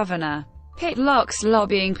was governor. Pitcock's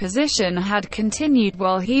lobbying position had continued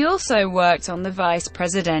while he also worked on the vice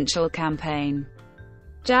presidential campaign.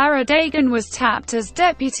 Jared Agan was tapped as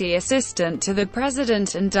deputy assistant to the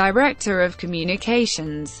president and director of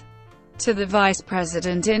communications to the vice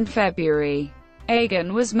president in February.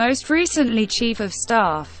 Agan was most recently chief of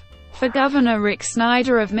staff for Governor Rick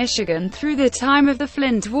Snyder of Michigan through the time of the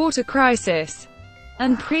Flint water crisis,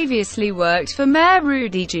 and previously worked for Mayor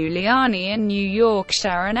Rudy Giuliani in New York,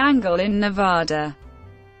 Sharon Angle in Nevada,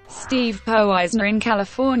 Steve Poizner in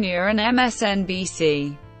California, and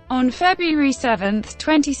MSNBC. On February 7,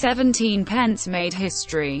 2017, Pence made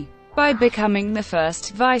history by becoming the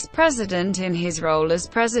first vice president in his role as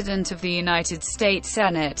President of the United States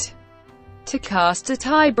Senate to cast a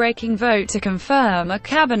tie-breaking vote to confirm a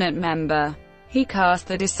cabinet member. He cast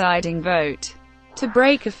the deciding vote to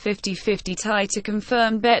break a 50-50 tie to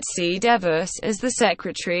confirm Betsy DeVos as the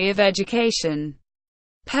Secretary of Education.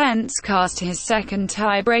 Pence cast his second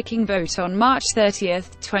tie-breaking vote on March 30,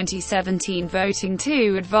 2017, voting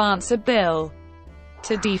to advance a bill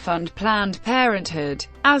to defund Planned Parenthood.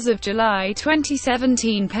 As of July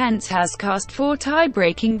 2017, Pence has cast 4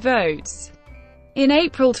 tie-breaking votes. In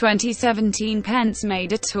April 2017, Pence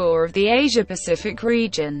made a tour of the Asia-Pacific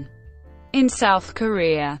region. In South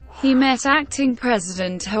Korea, he met acting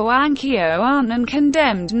President Hwang Kyo-ahn and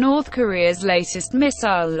condemned North Korea's latest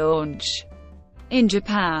missile launch. In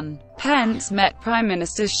Japan, Pence met Prime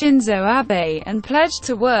Minister Shinzo Abe and pledged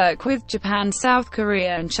to work with Japan, South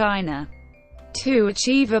Korea and China to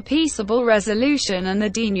achieve a peaceable resolution and the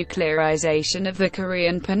denuclearization of the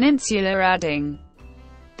Korean peninsula, adding,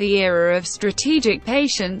 "The era of strategic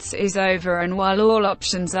patience is over, and while all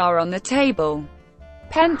options are on the table."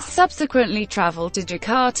 Pence subsequently traveled to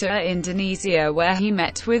Jakarta, Indonesia, where he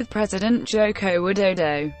met with President Joko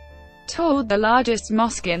Widodo, toured the largest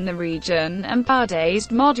mosque in the region, and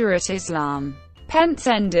praised moderate Islam. Pence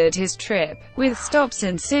ended his trip with stops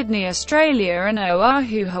in Sydney, Australia, and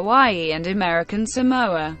Oahu, Hawaii, and American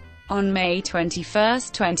Samoa. On May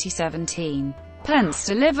 21, 2017, Pence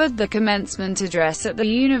delivered the commencement address at the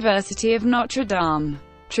University of Notre Dame.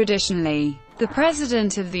 Traditionally, The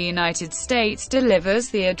President of the United States delivers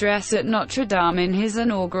the address at Notre Dame in his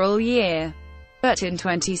inaugural year. But in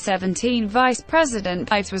 2017 Vice President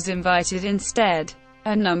Pence was invited instead.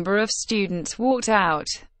 A number of students walked out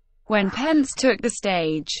when Pence took the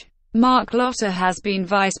stage. Mark Lotter has been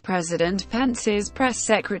Vice President Pence's press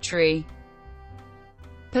secretary.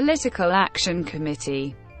 Political Action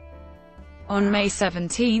Committee. On May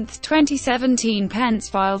 17, 2017, Pence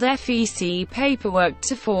filed FEC paperwork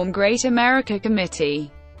to form Great America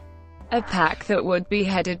Committee, a PAC that would be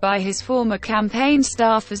headed by his former campaign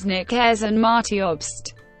staffers Nick Ayers and Marty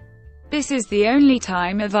Obst. This is the only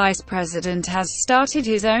time a vice president has started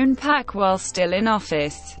his own PAC while still in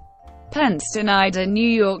office. Pence denied a New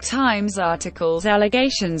York Times article's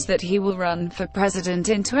allegations that he will run for president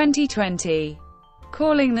in 2020,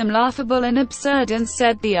 calling them laughable and absurd, and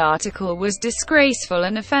said the article was disgraceful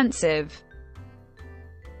and offensive.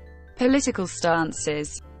 Political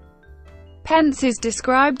stances. Pence is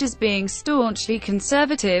described as being staunchly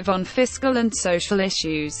conservative on fiscal and social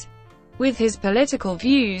issues, with his political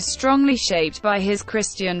views strongly shaped by his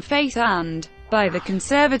Christian faith and by the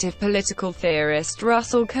conservative political theorist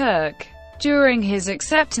Russell Kirk. During his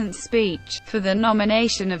acceptance speech for the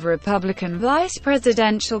nomination of Republican vice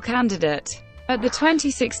presidential candidate at the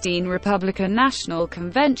 2016 Republican National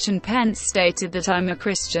Convention, Pence stated that "I'm a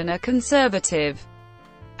Christian, a conservative,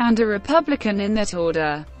 and a Republican in that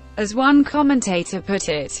order." As one commentator put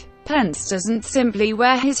it, Pence doesn't simply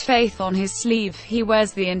wear his faith on his sleeve, he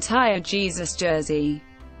wears the entire Jesus jersey.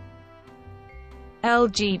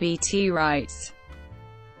 LGBT rights.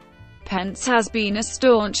 Pence has been a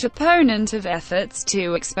staunch opponent of efforts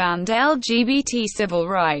to expand LGBT civil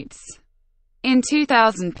rights. In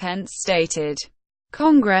 2000, Pence stated,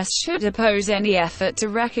 "Congress should oppose any effort to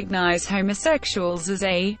recognize homosexuals as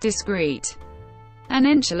a discrete and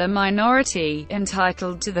insular minority,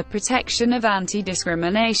 entitled to the protection of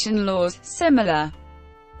anti-discrimination laws, similar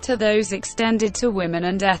to those extended to women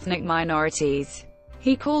and ethnic minorities."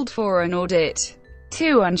 He called for an audit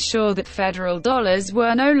to ensure that federal dollars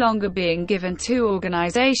were no longer being given to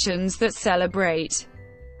organizations that celebrate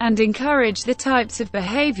and encourage the types of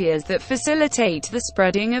behaviors that facilitate the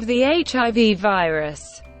spreading of the HIV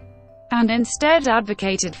virus, and instead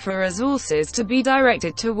advocated for resources to be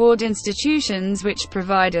directed toward institutions which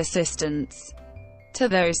provide assistance to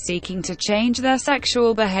those seeking to change their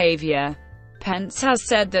sexual behavior. Pence has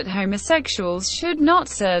said that homosexuals should not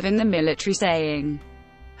serve in the military, saying,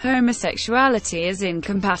 "Homosexuality is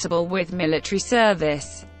incompatible with military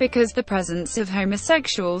service, because the presence of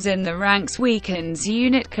homosexuals in the ranks weakens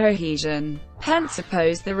unit cohesion." Pence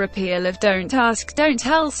opposed the repeal of Don't Ask, Don't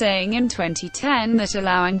Tell, saying in 2010 that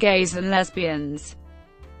allowing gays and lesbians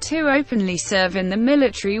to openly serve in the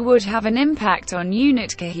military would have an impact on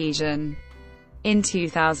unit cohesion. In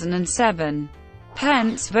 2007,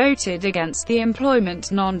 Pence voted against the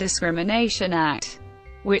Employment Non-Discrimination Act,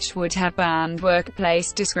 which would have banned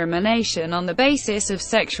workplace discrimination on the basis of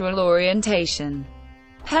sexual orientation.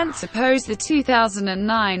 Pence opposed the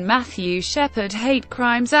 2009 Matthew Shepard Hate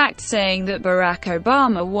Crimes Act, saying that Barack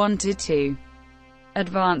Obama wanted to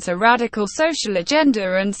advance a radical social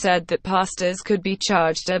agenda, and said that pastors could be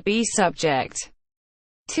charged or be subject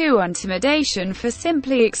to intimidation for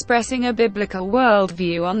simply expressing a biblical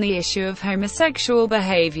worldview on the issue of homosexual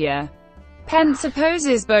behavior. Pence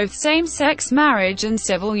opposes both same-sex marriage and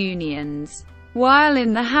civil unions. While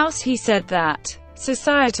in the House, he said that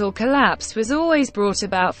societal collapse was always brought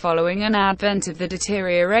about following an advent of the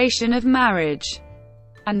deterioration of marriage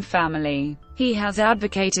and family. He has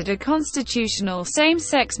advocated a constitutional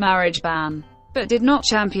same-sex marriage ban, but did not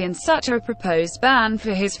champion such a proposed ban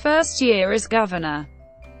for his first year as governor.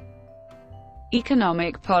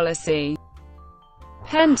 Economic policy.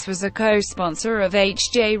 Pence was a co-sponsor of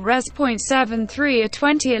H.J. Res. .73, a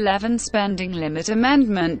 2011 spending limit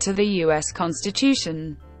amendment to the U.S.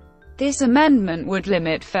 Constitution. This amendment would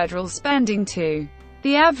limit federal spending to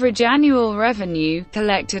the average annual revenue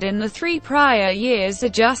collected in the 3 prior years,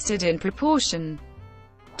 adjusted in proportion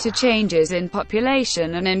to changes in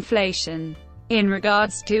population and inflation. In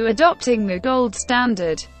regards to adopting the gold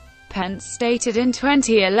standard, Pence stated in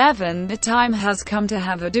 2011, "The time has come to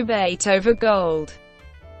have a debate over gold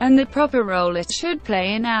and the proper role it should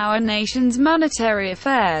play in our nation's monetary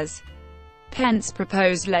affairs." Pence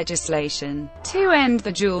proposed legislation to end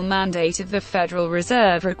the dual mandate of the Federal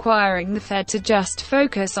Reserve, requiring the Fed to just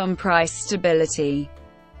focus on price stability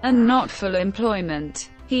and not full employment.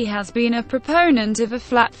 He has been a proponent of a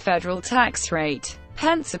flat federal tax rate.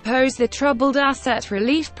 Pence opposed the Troubled Asset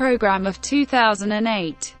Relief Program of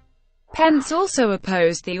 2008. Pence also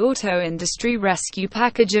opposed the auto industry rescue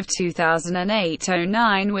package of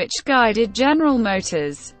 2008-09, which guided General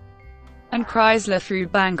Motors and Chrysler through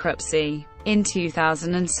bankruptcy. In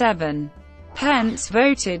 2007, Pence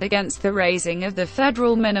voted against the raising of the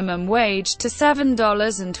federal minimum wage to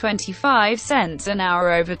 $7.25 an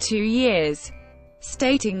hour over 2 years,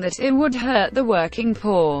 stating that it would hurt the working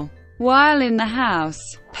poor. While in the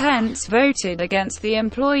House, Pence voted against the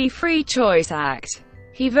Employee Free Choice Act.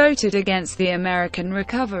 He voted against the American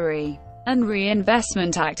Recovery and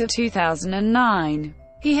Reinvestment Act of 2009.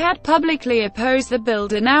 He had publicly opposed the bill,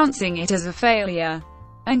 denouncing it as a failure,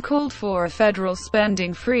 and called for a federal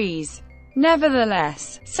spending freeze.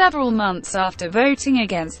 Nevertheless, several months after voting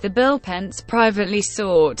against the bill, Pence privately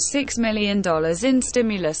sought $6 million in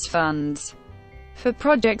stimulus funds for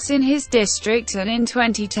projects in his district, and in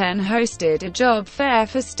 2010 hosted a job fair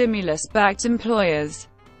for stimulus-backed employers.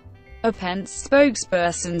 A Pence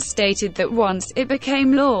spokesperson stated that once it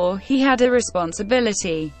became law, he had a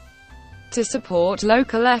responsibility to support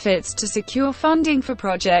local efforts to secure funding for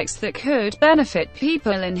projects that could benefit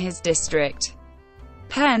people in his district.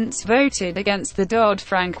 Pence voted against the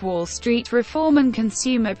Dodd-Frank Wall Street Reform and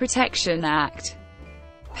Consumer Protection Act.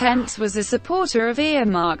 Pence was a supporter of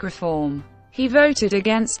earmark reform. He voted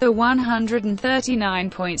against the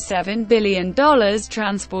 $139.7 billion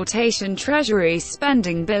transportation treasury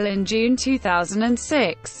spending bill in June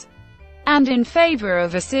 2006, and in favor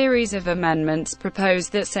of a series of amendments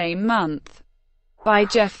proposed that same month by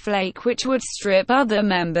Jeff Flake, which would strip other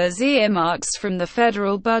members' earmarks from the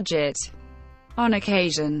federal budget. On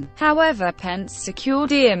occasion, however, Pence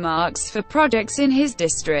secured earmarks for projects in his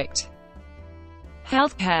district.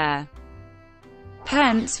 Healthcare.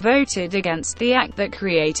 Pence voted against the act that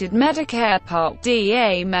created Medicare Part D,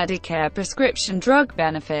 a Medicare prescription drug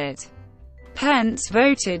benefit. Pence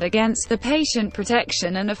voted against the Patient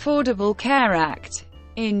Protection and Affordable Care Act.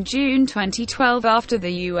 In June 2012, after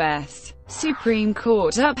the U.S. Supreme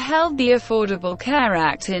Court upheld the Affordable Care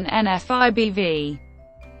Act in NFIB v.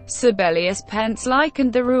 Sebelius, Pence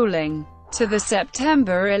likened the ruling to the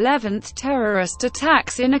September 11 terrorist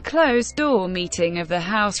attacks in a closed-door meeting of the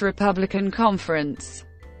House Republican Conference.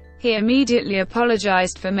 He immediately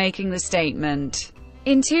apologized for making the statement.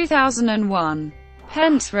 In 2001,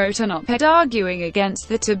 Pence wrote an op-ed arguing against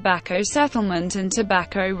the tobacco settlement and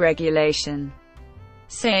tobacco regulation,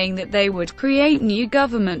 saying that they would create new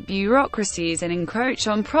government bureaucracies and encroach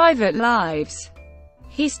on private lives.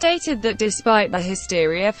 He stated that despite the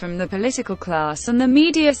hysteria from the political class and the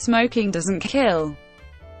media, smoking doesn't kill.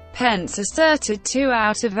 Pence asserted 2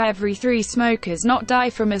 out of every 3 smokers not die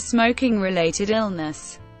from a smoking-related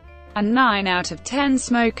illness, and 9 out of 10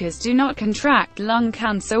 smokers do not contract lung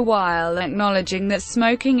cancer, while acknowledging that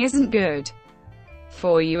smoking isn't good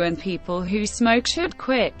for you and people who smoke should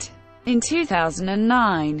quit. In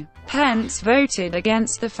 2009, Pence voted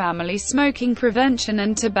against the Family Smoking Prevention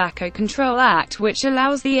and Tobacco Control Act, which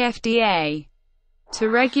allows the FDA to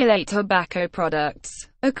regulate tobacco products.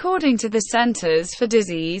 According to the Centers for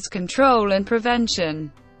Disease Control and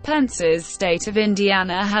Prevention, Pence's state of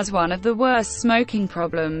Indiana has one of the worst smoking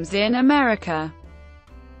problems in America.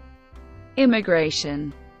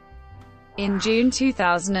 Immigration. In June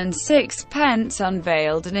 2006, Pence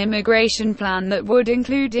unveiled an immigration plan that would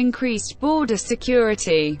include increased border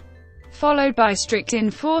security, followed by strict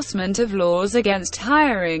enforcement of laws against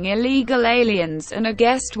hiring illegal aliens, and a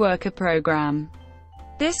guest worker program.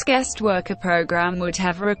 This guest worker program would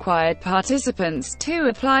have required participants to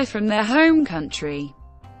apply from their home country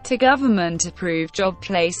to government-approved job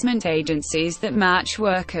placement agencies that match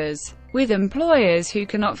workers with employers who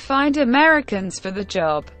cannot find Americans for the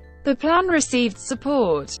job. The plan received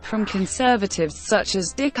support from conservatives such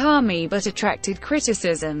as Dick Armey, but attracted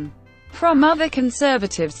criticism from other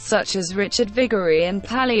conservatives such as Richard Viguerie and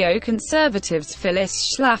paleo-conservatives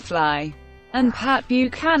Phyllis Schlafly and Pat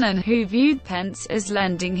Buchanan, who viewed Pence as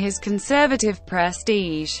lending his conservative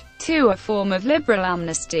prestige to a form of liberal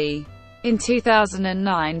amnesty. In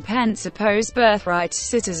 2009, Pence opposed birthright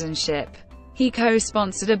citizenship. He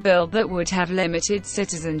co-sponsored a bill that would have limited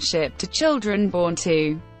citizenship to children born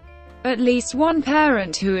to at least one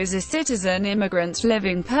parent who is a citizen, immigrants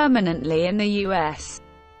living permanently in the U.S.,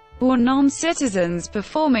 or non-citizens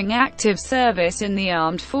performing active service in the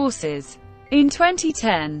armed forces. In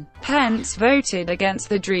 2010, Pence voted against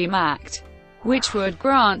the DREAM Act, which would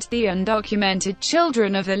grant the undocumented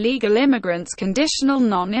children of illegal immigrants conditional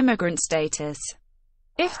non-immigrant status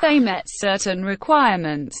if they met certain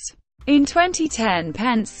requirements. In 2010,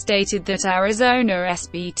 Pence stated that Arizona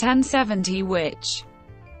SB 1070, which,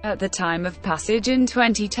 at the time of passage in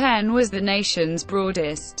 2010, was the nation's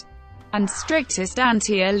broadest and strictest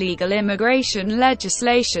anti-illegal immigration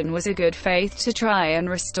legislation was a good faith to try and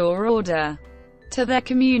restore order to their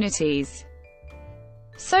communities.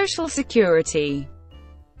 Social Security.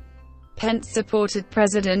 Pence supported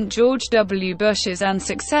President George W. Bush's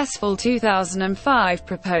unsuccessful 2005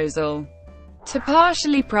 proposal to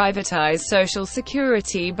partially privatize Social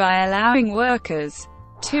Security by allowing workers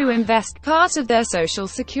to invest part of their Social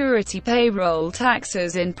Security payroll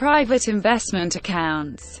taxes in private investment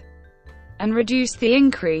accounts, and reduce the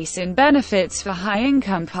increase in benefits for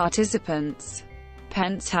high-income participants.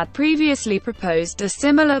 Pence had previously proposed a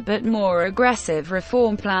similar but more aggressive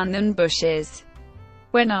reform plan than Bush's.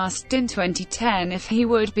 When asked in 2010 if he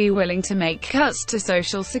would be willing to make cuts to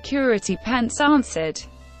Social Security, Pence answered,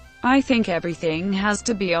 "I think everything has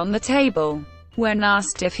to be on the table." When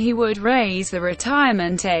asked if he would raise the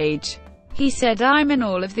retirement age, he said, "I'm an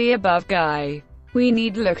all of the above guy. We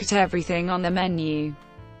need to look at everything on the menu."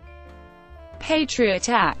 Patriot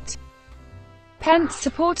Act. Pence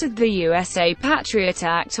supported the USA Patriot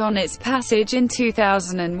Act on its passage in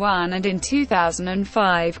 2001 and in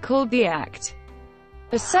 2005 called the act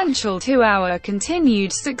essential to our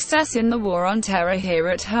continued success in the war on terror here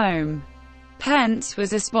at home. Pence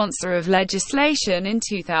was a sponsor of legislation in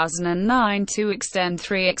 2009 to extend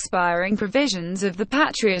 3 expiring provisions of the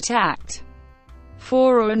Patriot Act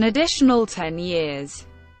for an additional 10 years.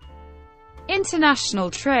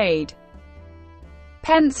 International trade.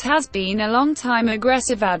 Pence has been a long-time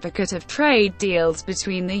aggressive advocate of trade deals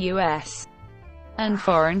between the U.S. and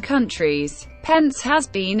foreign countries. Pence has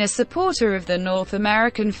been a supporter of the North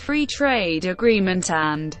American Free Trade Agreement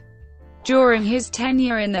and, during his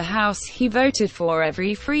tenure in the House, he voted for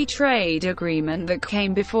every free trade agreement that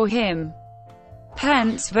came before him.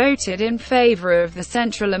 Pence voted in favor of the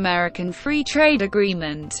Central American Free Trade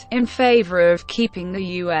Agreement, in favor of keeping the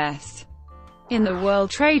U.S. in the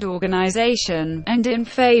World Trade Organization, and in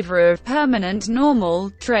favor of permanent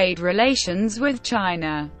normal trade relations with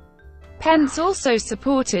China. Pence also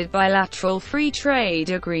supported bilateral free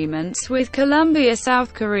trade agreements with Colombia,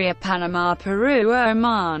 South Korea, Panama, Peru,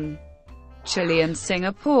 Oman, Chile and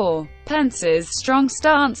Singapore. Pence's strong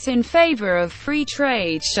stance in favor of free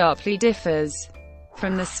trade sharply differs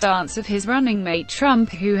from the stance of his running mate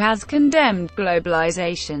Trump, who has condemned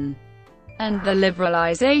globalization and the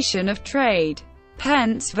liberalization of trade.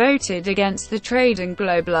 Pence voted against the Trade and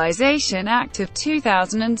Globalization Act of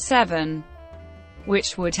 2007,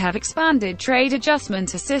 which would have expanded trade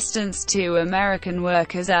adjustment assistance to American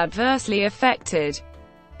workers adversely affected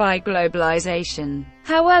by globalization.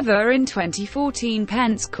 However, in 2014,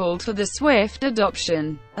 Pence called for the swift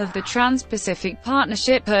adoption of the Trans-Pacific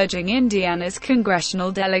Partnership, urging Indiana's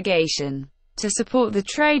congressional delegation to support the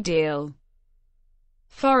trade deal.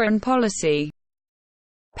 Foreign policy.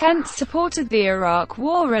 Pence supported the Iraq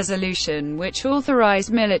War resolution, which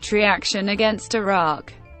authorized military action against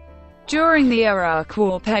Iraq. During the Iraq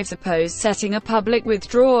War, Pence opposed setting a public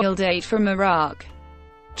withdrawal date from Iraq.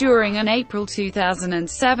 During an April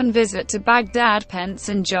 2007 visit to Baghdad, Pence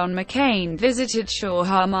and John McCain visited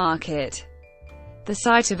Shorha Market, the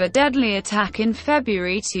site of a deadly attack in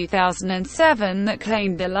February 2007 that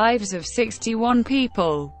claimed the lives of 61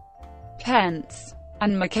 people. Pence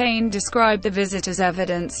and McCain described the visit as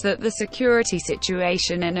evidence that the security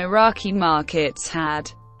situation in Iraqi markets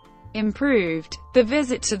had improved. The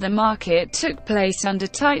visit to the market took place under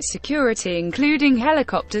tight security, including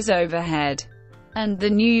helicopters overhead, and the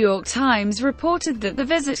New York Times reported that the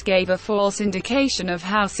visit gave a false indication of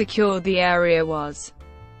how secure the area was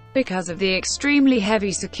because of the extremely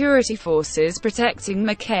heavy security forces protecting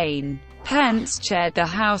McCain. Pence chaired the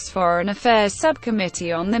House Foreign Affairs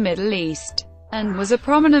Subcommittee on the Middle East and was a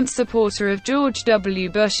prominent supporter of George W.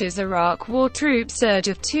 Bush's Iraq War troop surge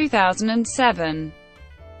of 2007.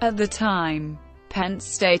 At the time, Pence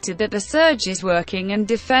stated that the surge is working and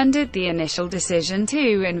defended the initial decision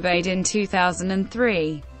to invade in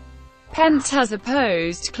 2003. Pence has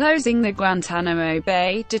opposed closing the Guantanamo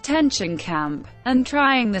Bay detention camp and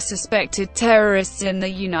trying the suspected terrorists in the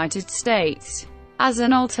United States. As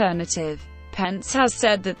an alternative, Pence has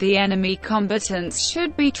said that the enemy combatants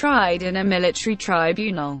should be tried in a military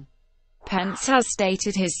tribunal. Pence has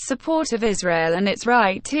stated his support of Israel and its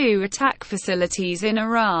right to attack facilities in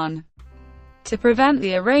Iran to prevent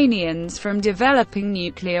the Iranians from developing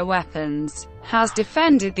nuclear weapons, has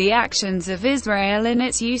defended the actions of Israel in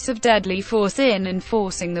its use of deadly force in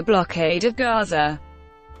enforcing the blockade of Gaza,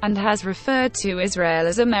 and has referred to Israel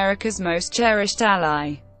as America's most cherished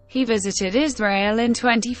ally. He visited Israel in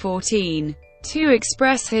 2014 to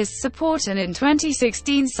express his support and in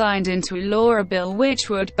 2016 signed into law a bill which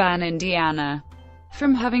would ban Indiana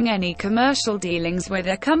from having any commercial dealings with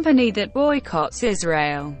a company that boycotts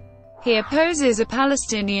Israel. He opposes a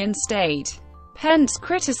Palestinian state. Pence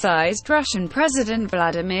criticized Russian President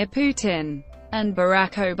Vladimir Putin and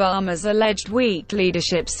Barack Obama's alleged weak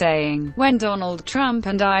leadership, saying, "When Donald Trump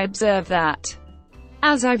and I observe that,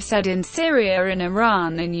 as I've said in Syria and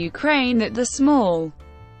Iran and Ukraine, that the small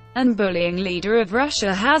and bullying leader of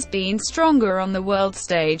Russia has been stronger on the world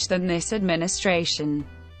stage than this administration.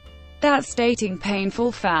 That's stating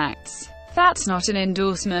painful facts. That's not an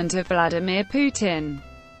endorsement of Vladimir Putin.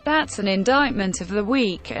 That's an indictment of the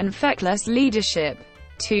weak and feckless leadership."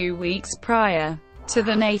 2 weeks prior to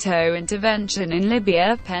the NATO intervention in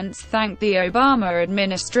Libya, Pence thanked the Obama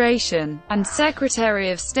administration and Secretary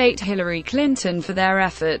of State Hillary Clinton for their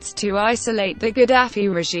efforts to isolate the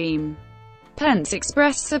Gaddafi regime. Pence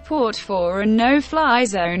expressed support for a no-fly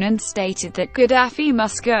zone and stated that Gaddafi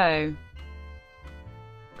must go.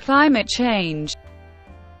 Climate change.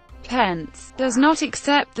 Pence does not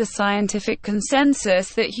accept the scientific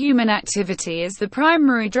consensus that human activity is the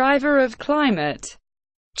primary driver of climate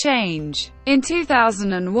change. In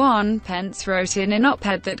 2001, Pence wrote in an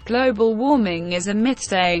op-ed that global warming is a myth,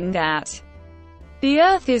 saying that the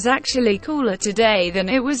Earth is actually cooler today than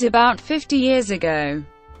it was about 50 years ago.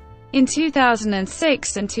 In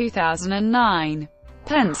 2006 and 2009,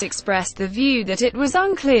 Pence expressed the view that it was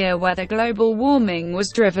unclear whether global warming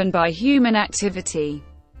was driven by human activity.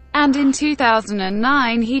 And in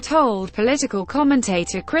 2009 he told political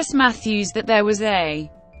commentator Chris Matthews that there was a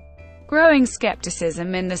growing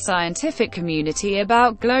skepticism in the scientific community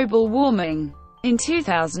about global warming. In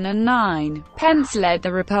 2009, Pence led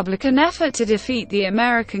the Republican effort to defeat the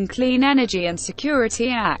American Clean Energy and Security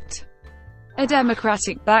Act, a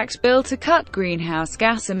Democratic-backed bill to cut greenhouse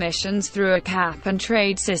gas emissions through a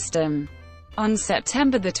cap-and-trade system. On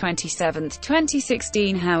September 27,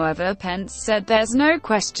 2016, however, Pence said there's no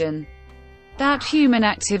question that human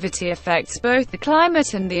activity affects both the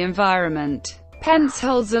climate and the environment. Pence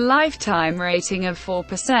holds a lifetime rating of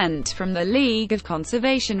 4% from the League of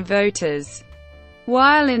Conservation Voters.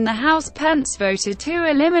 While in the House, Pence voted to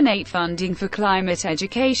eliminate funding for climate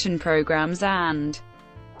education programs and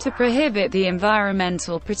to prohibit the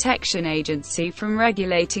Environmental Protection Agency from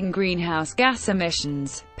regulating greenhouse gas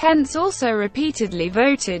emissions. Pence also repeatedly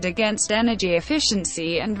voted against energy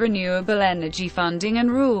efficiency and renewable energy funding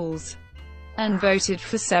and rules, and voted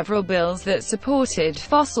for several bills that supported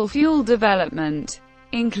fossil fuel development,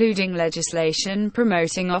 including legislation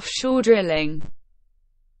promoting offshore drilling,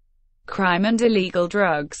 crime and illegal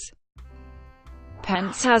drugs.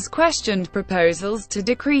 Pence has questioned proposals to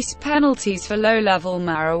decrease penalties for low-level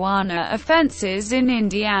marijuana offenses in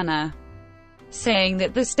Indiana, saying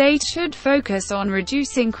that the state should focus on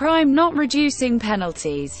reducing crime, not reducing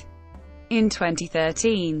penalties. In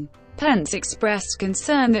 2013, Pence expressed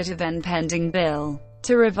concern that a then-pending bill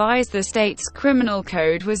to revise the state's criminal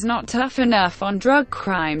code was not tough enough on drug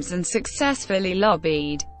crimes and successfully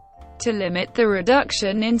lobbied to limit the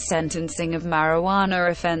reduction in sentencing of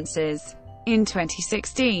marijuana offenses. In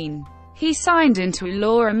 2016, he signed into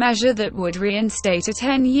law a measure that would reinstate a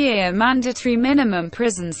 10-year mandatory minimum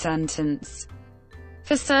prison sentence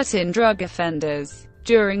for certain drug offenders.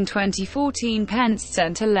 During 2014, Pence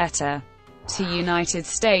sent a letter to United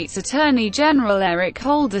States Attorney General Eric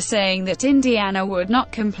Holder saying that Indiana would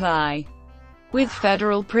not comply with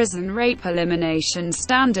federal prison rape elimination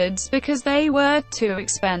standards because they were too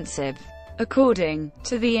expensive. According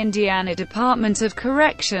to the Indiana Department of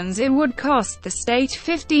Corrections, it would cost the state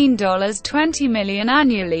 $15.20 million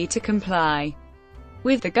annually to comply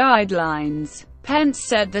with the guidelines. Pence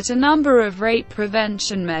said that a number of rape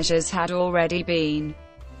prevention measures had already been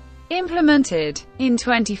implemented. In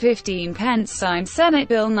 2015, Pence signed Senate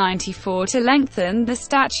Bill 94 to lengthen the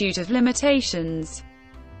statute of limitations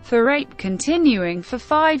for rape continuing for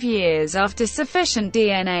 5 years after sufficient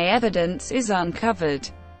DNA evidence is uncovered.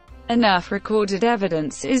 Enough recorded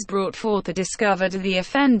evidence is brought forth or discovered the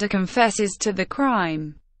offender confesses to the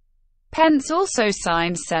crime. Pence also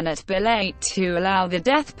signed Senate Bill 8 to allow the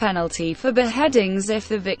death penalty for beheadings if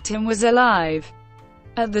the victim was alive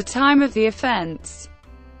at the time of the offense.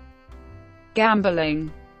 Gambling.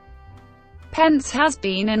 Pence has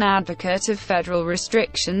been an advocate of federal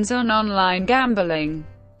restrictions on online gambling.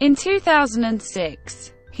 In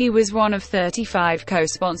 2006, he was one of 35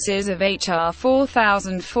 co-sponsors of H.R.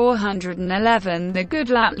 4411, the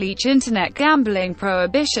Good-Latleach Internet Gambling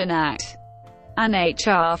Prohibition Act, and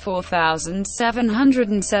H.R.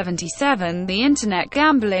 4777, the Internet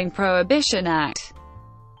Gambling Prohibition Act.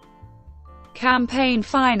 Campaign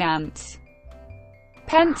finance.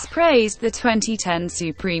 Pence praised the 2010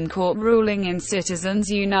 Supreme Court ruling in Citizens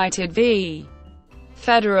United v.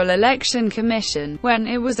 Federal Election Commission. When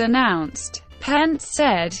it was announced, Pence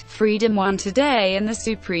said, "Freedom won today in the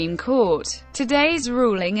Supreme Court. Today's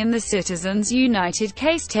ruling in the Citizens United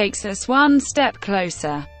case takes us one step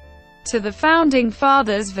closer to the Founding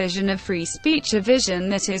Fathers' vision of free speech, a vision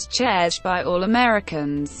that is cherished by all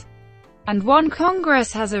Americans, and one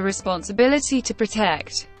Congress has a responsibility to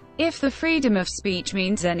protect." If the freedom of speech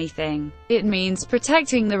means anything, it means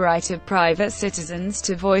protecting the right of private citizens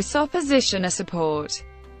to voice opposition or support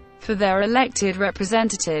for their elected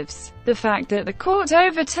representatives. The fact that the court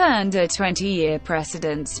overturned a 20-year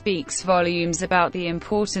precedent speaks volumes about the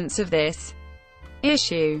importance of this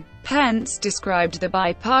issue. Pence described the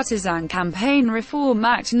bipartisan Campaign Reform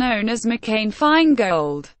Act known as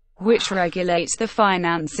McCain-Feingold, which regulates the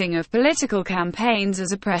financing of political campaigns,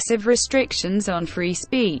 as oppressive restrictions on free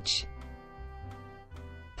speech.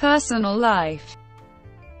 Personal life.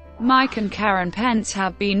 Mike and Karen Pence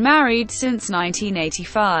have been married since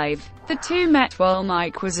 1985. The two met while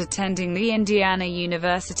Mike was attending the Indiana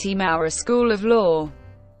University Maurer School of Law.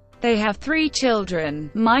 They have 3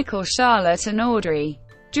 children, Michael, Charlotte and Audrey.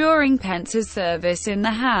 During Pence's service in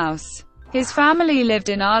the House, his family lived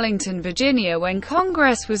in Arlington, Virginia when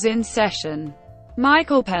Congress was in session.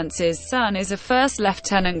 Michael Pence's son is a first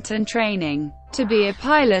lieutenant and training to be a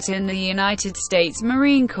pilot in the United States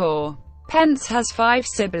Marine Corps. Pence has 5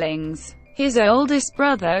 siblings. His oldest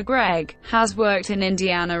brother, Greg, has worked in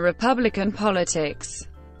Indiana Republican politics.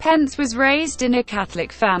 Pence was raised in a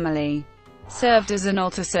Catholic family, served as an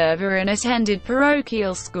altar server and attended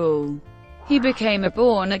parochial school. He became a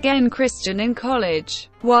born-again Christian in college,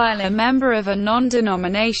 while a member of a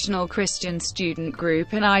non-denominational Christian student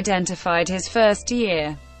group, and identified his first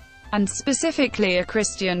year, and specifically a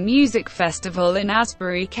Christian music festival in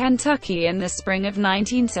Asbury, Kentucky in the spring of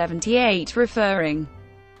 1978, referring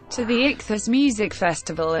to the Ichthus Music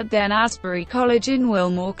Festival at then Asbury College in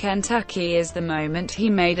Wilmore, Kentucky, as the moment he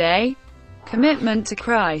made a commitment to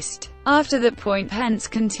Christ. After that point, Pence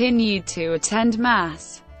continued to attend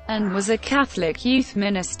Mass and was a Catholic youth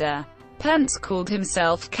minister. Pence called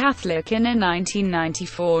himself Catholic in a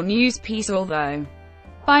 1994 news piece, although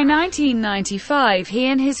by 1995 he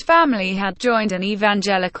and his family had joined an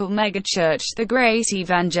evangelical megachurch, the Great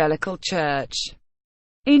Evangelical Church.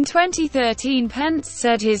 In 2013, Pence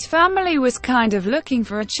said his family was kind of looking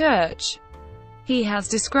for a church. He has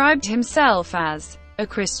described himself as a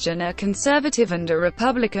Christian, a conservative and a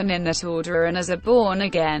Republican in that order, and as a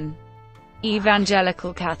born-again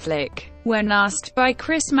evangelical Catholic. When asked by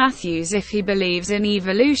Chris Matthews if he believes in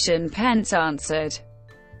evolution, Pence answered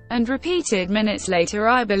and repeated minutes later,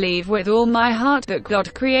 "I believe with all my heart that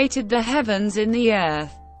God created the heavens and the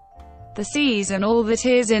earth, the seas and all that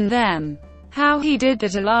is in them. How he did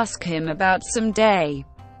that I'll ask him about someday."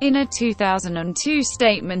 In a 2002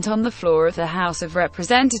 statement on the floor of the House of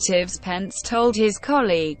Representatives, Pence told his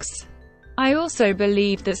colleagues, "I also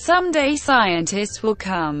believe that someday scientists will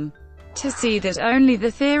come to see that only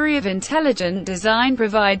the theory of intelligent design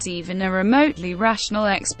provides even a remotely rational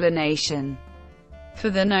explanation for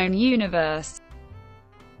the known universe."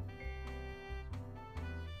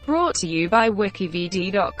 Brought to you by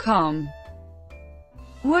WikiVidi.com.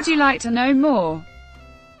 Would you like to know more?